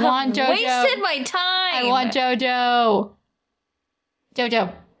you have wasted my time. I want JoJo.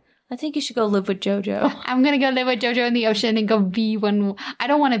 JoJo. I think you should go live with JoJo. I'm gonna go live with JoJo in the ocean and go be one. I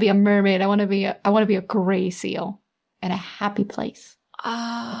don't want to be a mermaid. I want to be a gray seal in a happy place.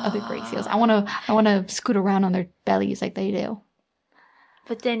 Other gray seals. I want to scoot around on their bellies like they do.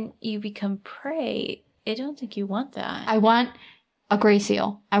 But then you become prey. I don't think you want that. I want a gray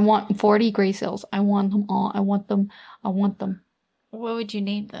seal. I want 40 gray seals. I want them all. I want them. What would you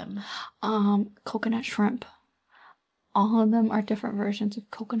name them? Coconut shrimp. All of them are different versions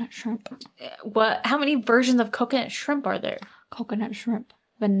of coconut shrimp. What? How many versions of coconut shrimp are there? Coconut shrimp,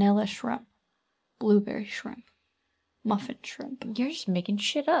 vanilla shrimp, blueberry shrimp, muffin shrimp. You're just making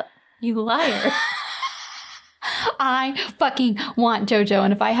shit up. You liar. I fucking want JoJo,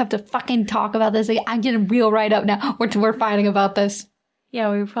 and if I have to fucking talk about this, I'm getting real right up now. We're fighting about this. Yeah,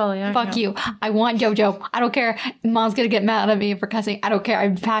 we probably are. Fuck you. I want JoJo. I don't care. Mom's gonna get mad at me for cussing. I don't care.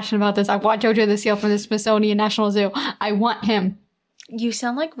 I'm passionate about this. I want JoJo the seal from the Smithsonian National Zoo. I want him. You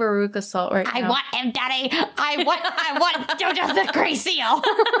sound like Veruca Salt right now. I want him, Daddy. I want JoJo the gray seal.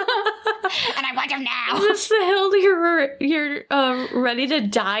 And I want him now. Is this the hill you're ready to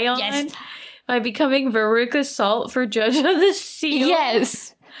die on? Yes. By becoming Veruca Salt for JoJo the seal?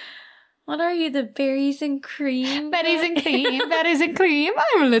 Yes. What are you, the berries and cream? Berries and cream, berries and cream.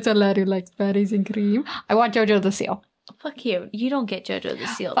 I'm a little lad who likes berries and cream. I want JoJo the seal. Fuck you. You don't get JoJo the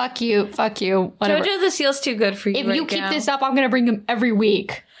seal. Fuck you. Whatever. JoJo the seal's too good for you. If you keep this up, I'm going to bring him every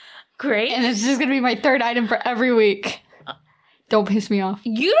week. Great. And it's just going to be my third item for every week. Don't piss me off.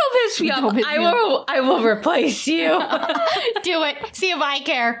 You don't piss me off. I will replace you. Do it. See if I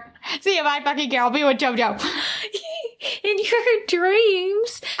care. See if I fucking care. I'll be with JoJo. In your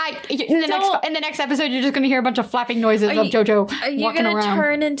dreams. In the next episode, you're just going to hear a bunch of flapping noises of JoJo walking around. You're going to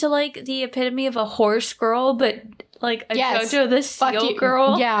turn into like the epitome of a horse girl, but like a JoJo the seal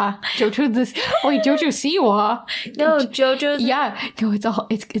girl. Yeah. JoJo the... Wait, JoJo Siwa. No, JoJo the... Yeah. No,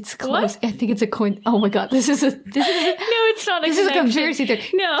 it's close. What? I think it's a coin. Oh my god. This is a... No, it's not a This is a conspiracy theory.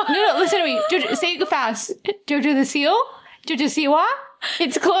 No, listen to me. JoJo, say it fast. JoJo the seal? JoJo Siwa?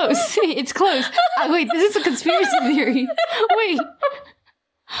 It's close. It's close. Wait, this is a conspiracy theory. Wait.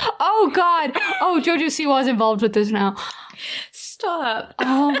 Oh, God. Oh, JoJo Siwa's involved with this now. Stop.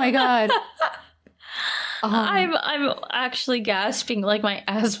 Oh, my God. I'm actually gasping like my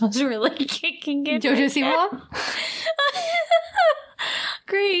asthma's really kicking in. JoJo Siwa?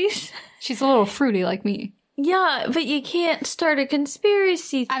 Grace. She's a little fruity like me. Yeah, but you can't start a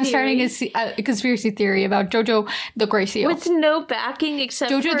conspiracy theory. I'm starting a conspiracy theory about JoJo the Gray Seal. With no backing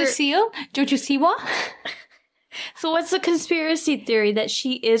except JoJo the Seal? JoJo Siwa? So what's the conspiracy theory? That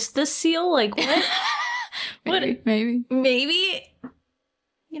she is the seal? Like what? Maybe. Maybe?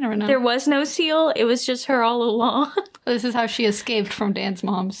 You never know. There was no seal. It was just her all along. This is how she escaped from Dan's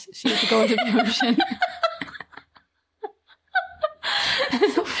mom's. She had to go into the ocean.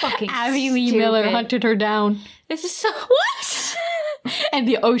 So fucking Abby Lee Miller hunted her down. This is so... What? And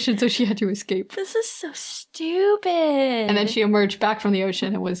the ocean, so she had to escape. This is so stupid. And then she emerged back from the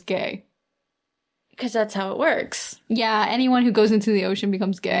ocean and was gay. Because that's how it works. Yeah, anyone who goes into the ocean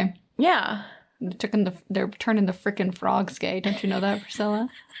becomes gay. Yeah. They're turning the frickin' frogs gay. Don't you know that, Priscilla?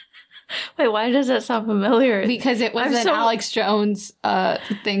 Wait, why does that sound familiar? Because it was Alex Jones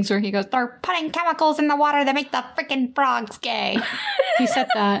things where he goes, they're putting chemicals in the water that make the frickin' frogs gay. He said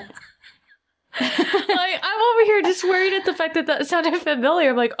that. I'm over here just worried at the fact that sounded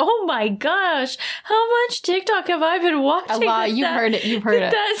familiar. I'm like, oh my gosh, how much TikTok have I been watching? A lot. You've heard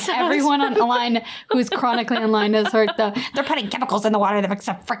it. Everyone online who's chronically online has heard they're putting chemicals in the water that makes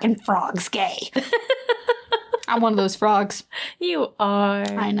the frickin' frogs gay. I'm one of those frogs. You are.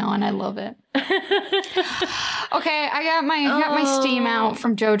 I know, and I love it. Okay, I got my steam out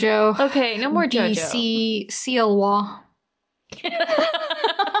from JoJo. Okay, no more JoJo. BC Sealwa.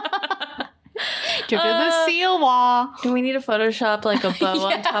 JoJo the Sealwa. Do we need to Photoshop like a bow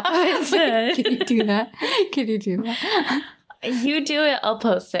on top of his head? Can you do that? You do it, I'll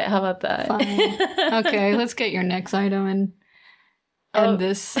post it. How about that? Fine. Okay, let's get your next item and end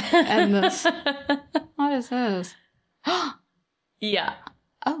this. What is this? Yeah.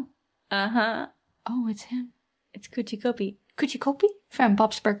 Oh. Uh-huh. Oh, it's him. It's Kuchi Kopi. Kuchi Kopi from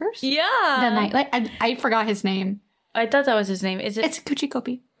Bob's Burgers? Yeah. The nightlight. I forgot his name. I thought that was his name. Is it? It's Kuchi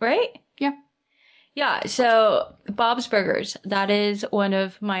Kopi. Right? Yeah. Yeah, so Bob's Burgers, that is one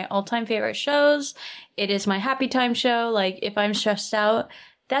of my all-time favorite shows. It is my happy time show. Like, if I'm stressed out,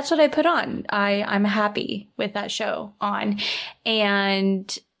 that's what I put on. I'm happy with that show on.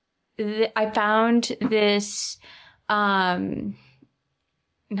 And I found this, not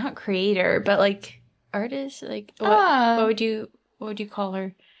creator, but like artist, like what would you call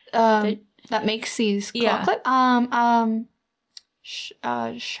her? That makes these claw clip.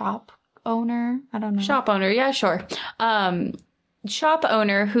 Shop owner. I don't know. Shop owner, yeah, sure. Shop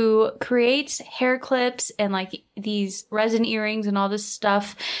owner who creates hair clips and like these resin earrings and all this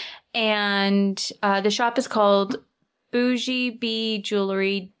stuff. And the shop is called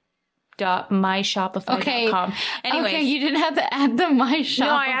bougiebjewelry.myshopify.com. Anyways, okay, you didn't have to add the my shop.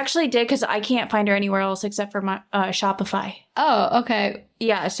 No, I actually did because I can't find her anywhere else except for my Shopify. Oh, okay.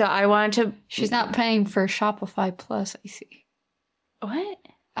 Yeah, so I wanted to. She's not paying for Shopify Plus, I see. What?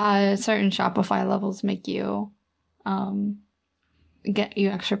 Certain Shopify levels make you get you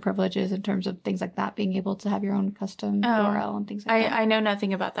extra privileges in terms of things like that, being able to have your own custom URL and things like that. I know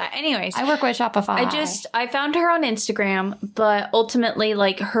nothing about that. Anyways, I work with Shopify. I found her on Instagram, but ultimately,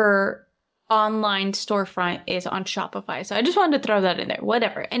 like, her online storefront is on Shopify. So I just wanted to throw that in there.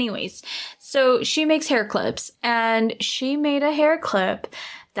 Whatever. Anyways, so she makes hair clips, and she made a hair clip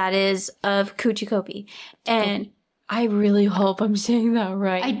that is of Kuchi Kopi. And I really hope I'm saying that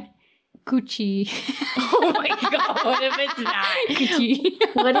right. Kuchi. Oh my god, what if it's not?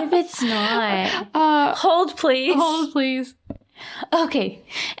 Kuchi. What if it's not? Hold please. Hold please. Okay,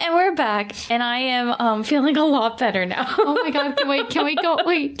 and we're back, and I am feeling a lot better now. Oh my god, can we go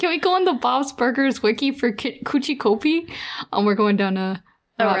on the Bob's Burgers wiki for Kuchi Kopi? We're going down a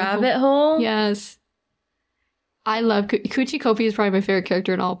rabbit hole? Yes. I love Kuchi Kopi is probably my favorite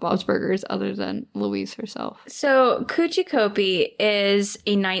character in all of Bob's Burgers other than Louise herself. So Kuchi Kopi is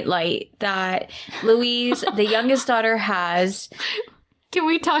a nightlight that Louise, the youngest daughter, has. Can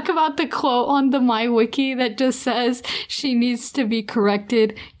we talk about the quote on the My Wiki that just says she needs to be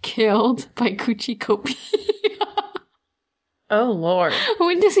corrected, killed by Kuchi Kopi? Oh Lord.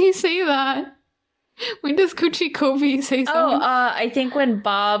 When does he say that? When does Kuchi Kopi say something? Oh, I think when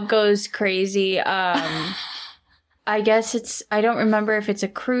Bob goes crazy, I guess I don't remember if it's a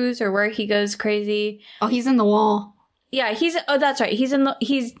cruise or where he goes crazy. Oh, he's in the wall. Yeah, that's right. He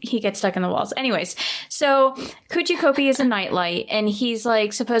gets stuck in the walls. Anyways, so Kuchi Kopi is a nightlight, and he's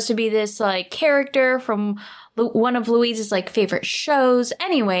like supposed to be this like character from one of Louise's like favorite shows.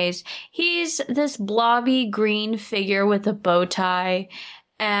 Anyways, he's this blobby green figure with a bow tie,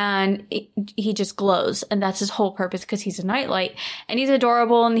 and he just glows, and that's his whole purpose because he's a nightlight, and he's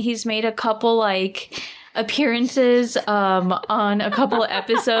adorable, and he's made a couple like appearances on a couple of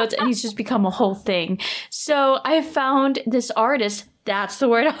episodes, and he's just become a whole thing. So I found this artist. That's the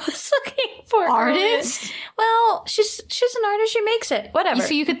word I was looking for. Artist? Well, she's an artist. She makes it. Whatever.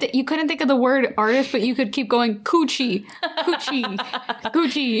 So you couldn't think of the word artist, but you could keep going Kuchi, Kuchi,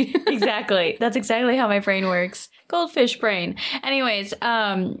 Kuchi. Exactly. That's exactly how my brain works. Goldfish brain. Anyways,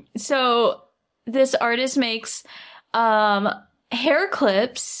 so this artist makes hair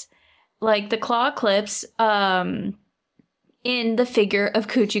clips, like the claw clips, in the figure of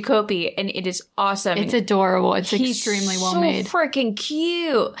Kuchi Kopi, and it is awesome. It's adorable. It's extremely well made. He's so freaking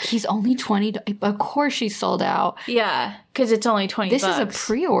cute. He's only $20. Of course she's sold out. Yeah, because it's only $20. This is a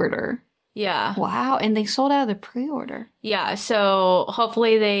pre-order. Yeah. Wow, and they sold out of the pre-order. Yeah, so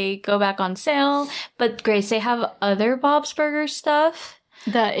hopefully they go back on sale. But Grace, they have other Bob's Burgers stuff.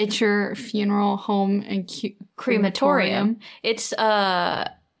 It's your funeral home and crematorium. It's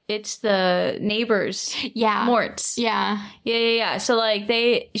the neighbors. Yeah. Morts. Yeah. Yeah. So like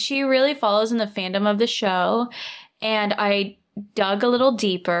she really follows in the fandom of the show, and I dug a little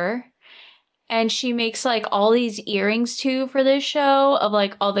deeper, and she makes like all these earrings too for this show of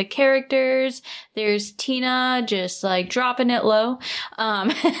like all the characters. There's Tina just like dropping it low.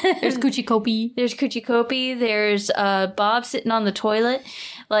 There's Kuchi Kopi. There's Kuchi Kopi. There's Bob sitting on the toilet.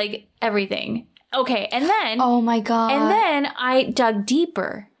 Like everything. Okay, and then oh my god. And then I dug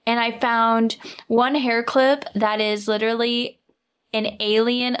deeper. And I found one hair clip that is literally an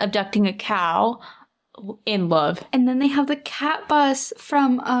alien abducting a cow in love. And then they have the cat bus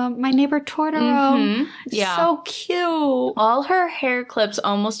from My Neighbor Totoro. Mm-hmm. Yeah. So cute. All her hair clips,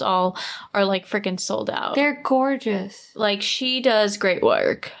 almost all, are like freaking sold out. They're gorgeous. Like, she does great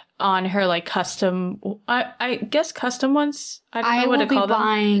work on her like custom, I guess custom ones. I don't know what to call them. I will be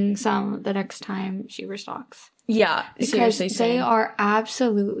buying some the next time she restocks. Yeah, because seriously, they are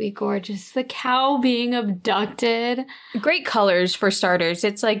absolutely gorgeous. The cow being abducted. Great colors for starters.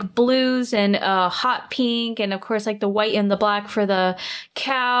 It's like blues and hot pink, and of course like the white and the black for the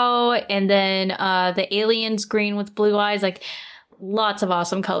cow, and then the alien's green with blue eyes. Like lots of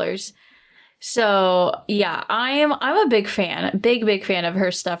awesome colors. So yeah, I'm a big fan, big fan of her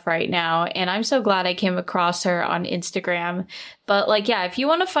stuff right now, and I'm so glad I came across her on Instagram. But like, yeah, if you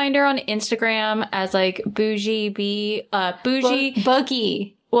want to find her on Instagram as like bougie,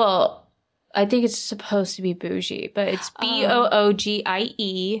 well, I think it's supposed to be bougie, but it's BOOGIE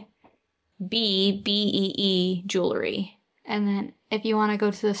jewelry. And then if you want to go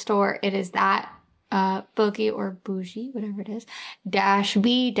to the store, it is that boogie or bougie, whatever it is,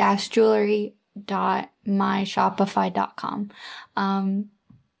 -b-jewelry.myshopify.com.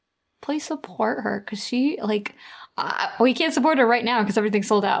 Please support her because she we can't support her right now because everything's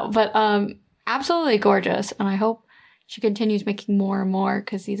sold out, but absolutely gorgeous, and I hope she continues making more and more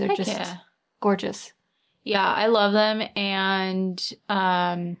because these are gorgeous. Yeah, I love them, and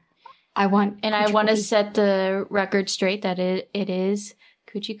I want to set the record straight that it is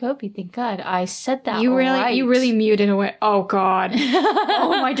Kuchi Kopi. Thank God I said that. You really muted away. Oh God.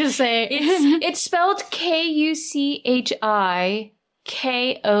 Oh, I just say it's spelled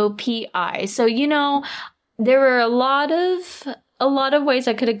KUCHIKOPI. So there were a lot of ways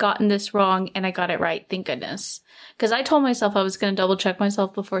I could have gotten this wrong, and I got it right. Thank goodness, because I told myself I was going to double check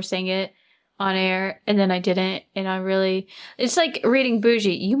myself before saying it on air, and then I didn't, and it's like reading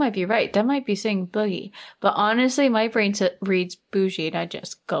bougie. You might be right. That might be saying boogie. But honestly, my brain reads bougie, and I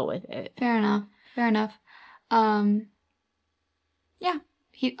just go with it. Fair enough. Yeah.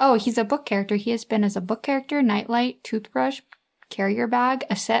 He's a book character. He has been as a book character, nightlight, toothbrush, carrier bag,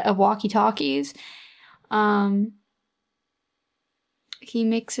 a set of walkie-talkies. He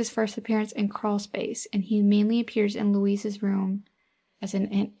makes his first appearance in Crawl Space, and he mainly appears in Louise's room as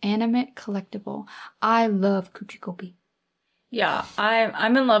an inanimate collectible. I love Kuchi Kopi. Yeah,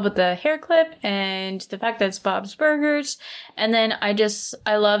 I'm in love with the hair clip and the fact that it's Bob's Burgers. And then I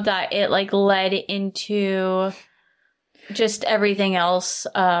love that it like led into just everything else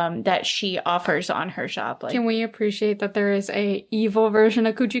that she offers on her shop. Like, can we appreciate that there is a evil version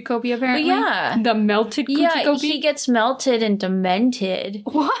of Kuchi Kopi apparently? Yeah. The melted Kuchi Kopi? Yeah, he gets melted and demented.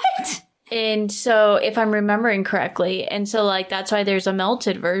 What? And so, if I'm remembering correctly, and so, like, that's why there's a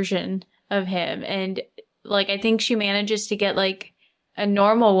melted version of him. And, like, I think she manages to get, like, a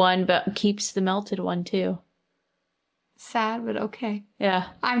normal one, but keeps the melted one, too. Sad, but okay. Yeah.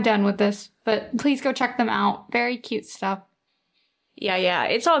 I'm done with this, but please go check them out. Very cute stuff. Yeah.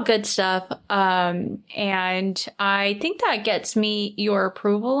 It's all good stuff. And I think that gets me your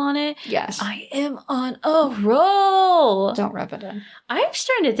approval on it. Yes. I am on a roll. Don't rub it in. I'm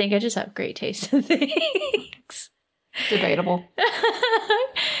starting to think I just have great taste in things. Debatable.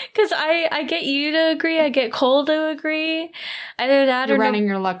 Because I get you to agree. I get Cole to agree. Either that You're running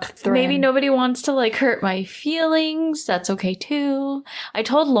your luck through. Maybe nobody wants to, like, hurt my feelings. That's okay, too. I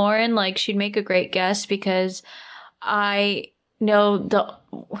told Lauren, like, she'd make a great guest because I know the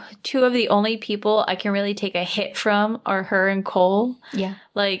two of the only people I can really take a hit from are her and Cole. Yeah.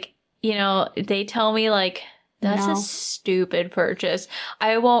 Like, they tell me, like, that's a stupid purchase.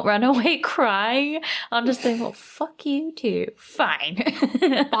 I won't run away crying. I'll just say, well, fuck you too. Fine.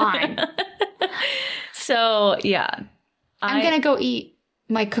 So, yeah. I'm going to go eat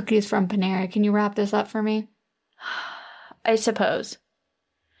my cookies from Panera. Can you wrap this up for me? I suppose.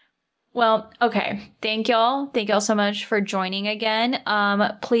 Well, okay. Thank y'all. Thank y'all so much for joining again.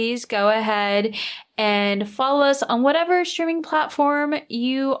 Please go ahead and follow us on whatever streaming platform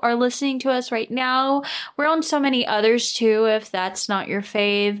you are listening to us right now. We're on so many others too, if that's not your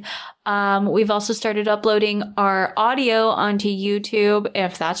fave. We've also started uploading our audio onto YouTube.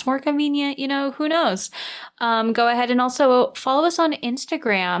 If that's more convenient, who knows? Go ahead and also follow us on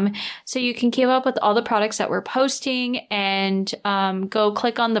Instagram so you can keep up with all the products that we're posting, and go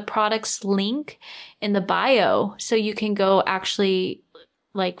click on the products link in the bio so you can go actually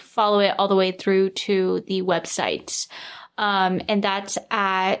follow it all the way through to the websites. And that's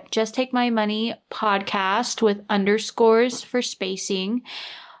at Just Take My Money podcast with underscores for spacing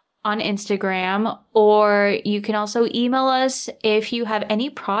on Instagram. Or you can also email us if you have any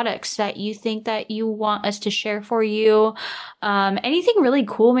products that you think that you want us to share for you. Anything really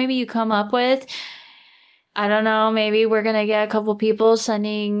cool maybe you come up with. I don't know. Maybe we're going to get a couple people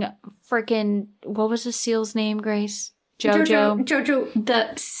sending freaking, what was the seal's name, Grace? JoJo the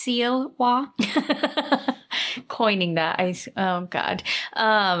seal wa. coining that. Oh God.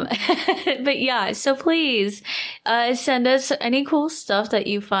 But yeah, so please, send us any cool stuff that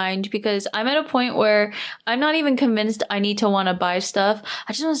you find, because I'm at a point where I'm not even convinced I need to want to buy stuff.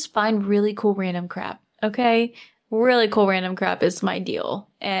 I just want to find really cool random crap. Okay. Really cool random crap is my deal.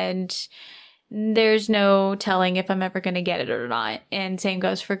 And there's no telling if I'm ever going to get it or not. And same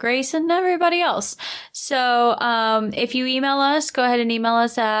goes for Grace and everybody else. So, if you email us, go ahead and email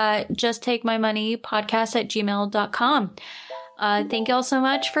us at justtakemymoneypodcast@gmail.com. Thank you all so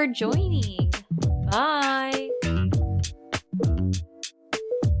much for joining. Bye.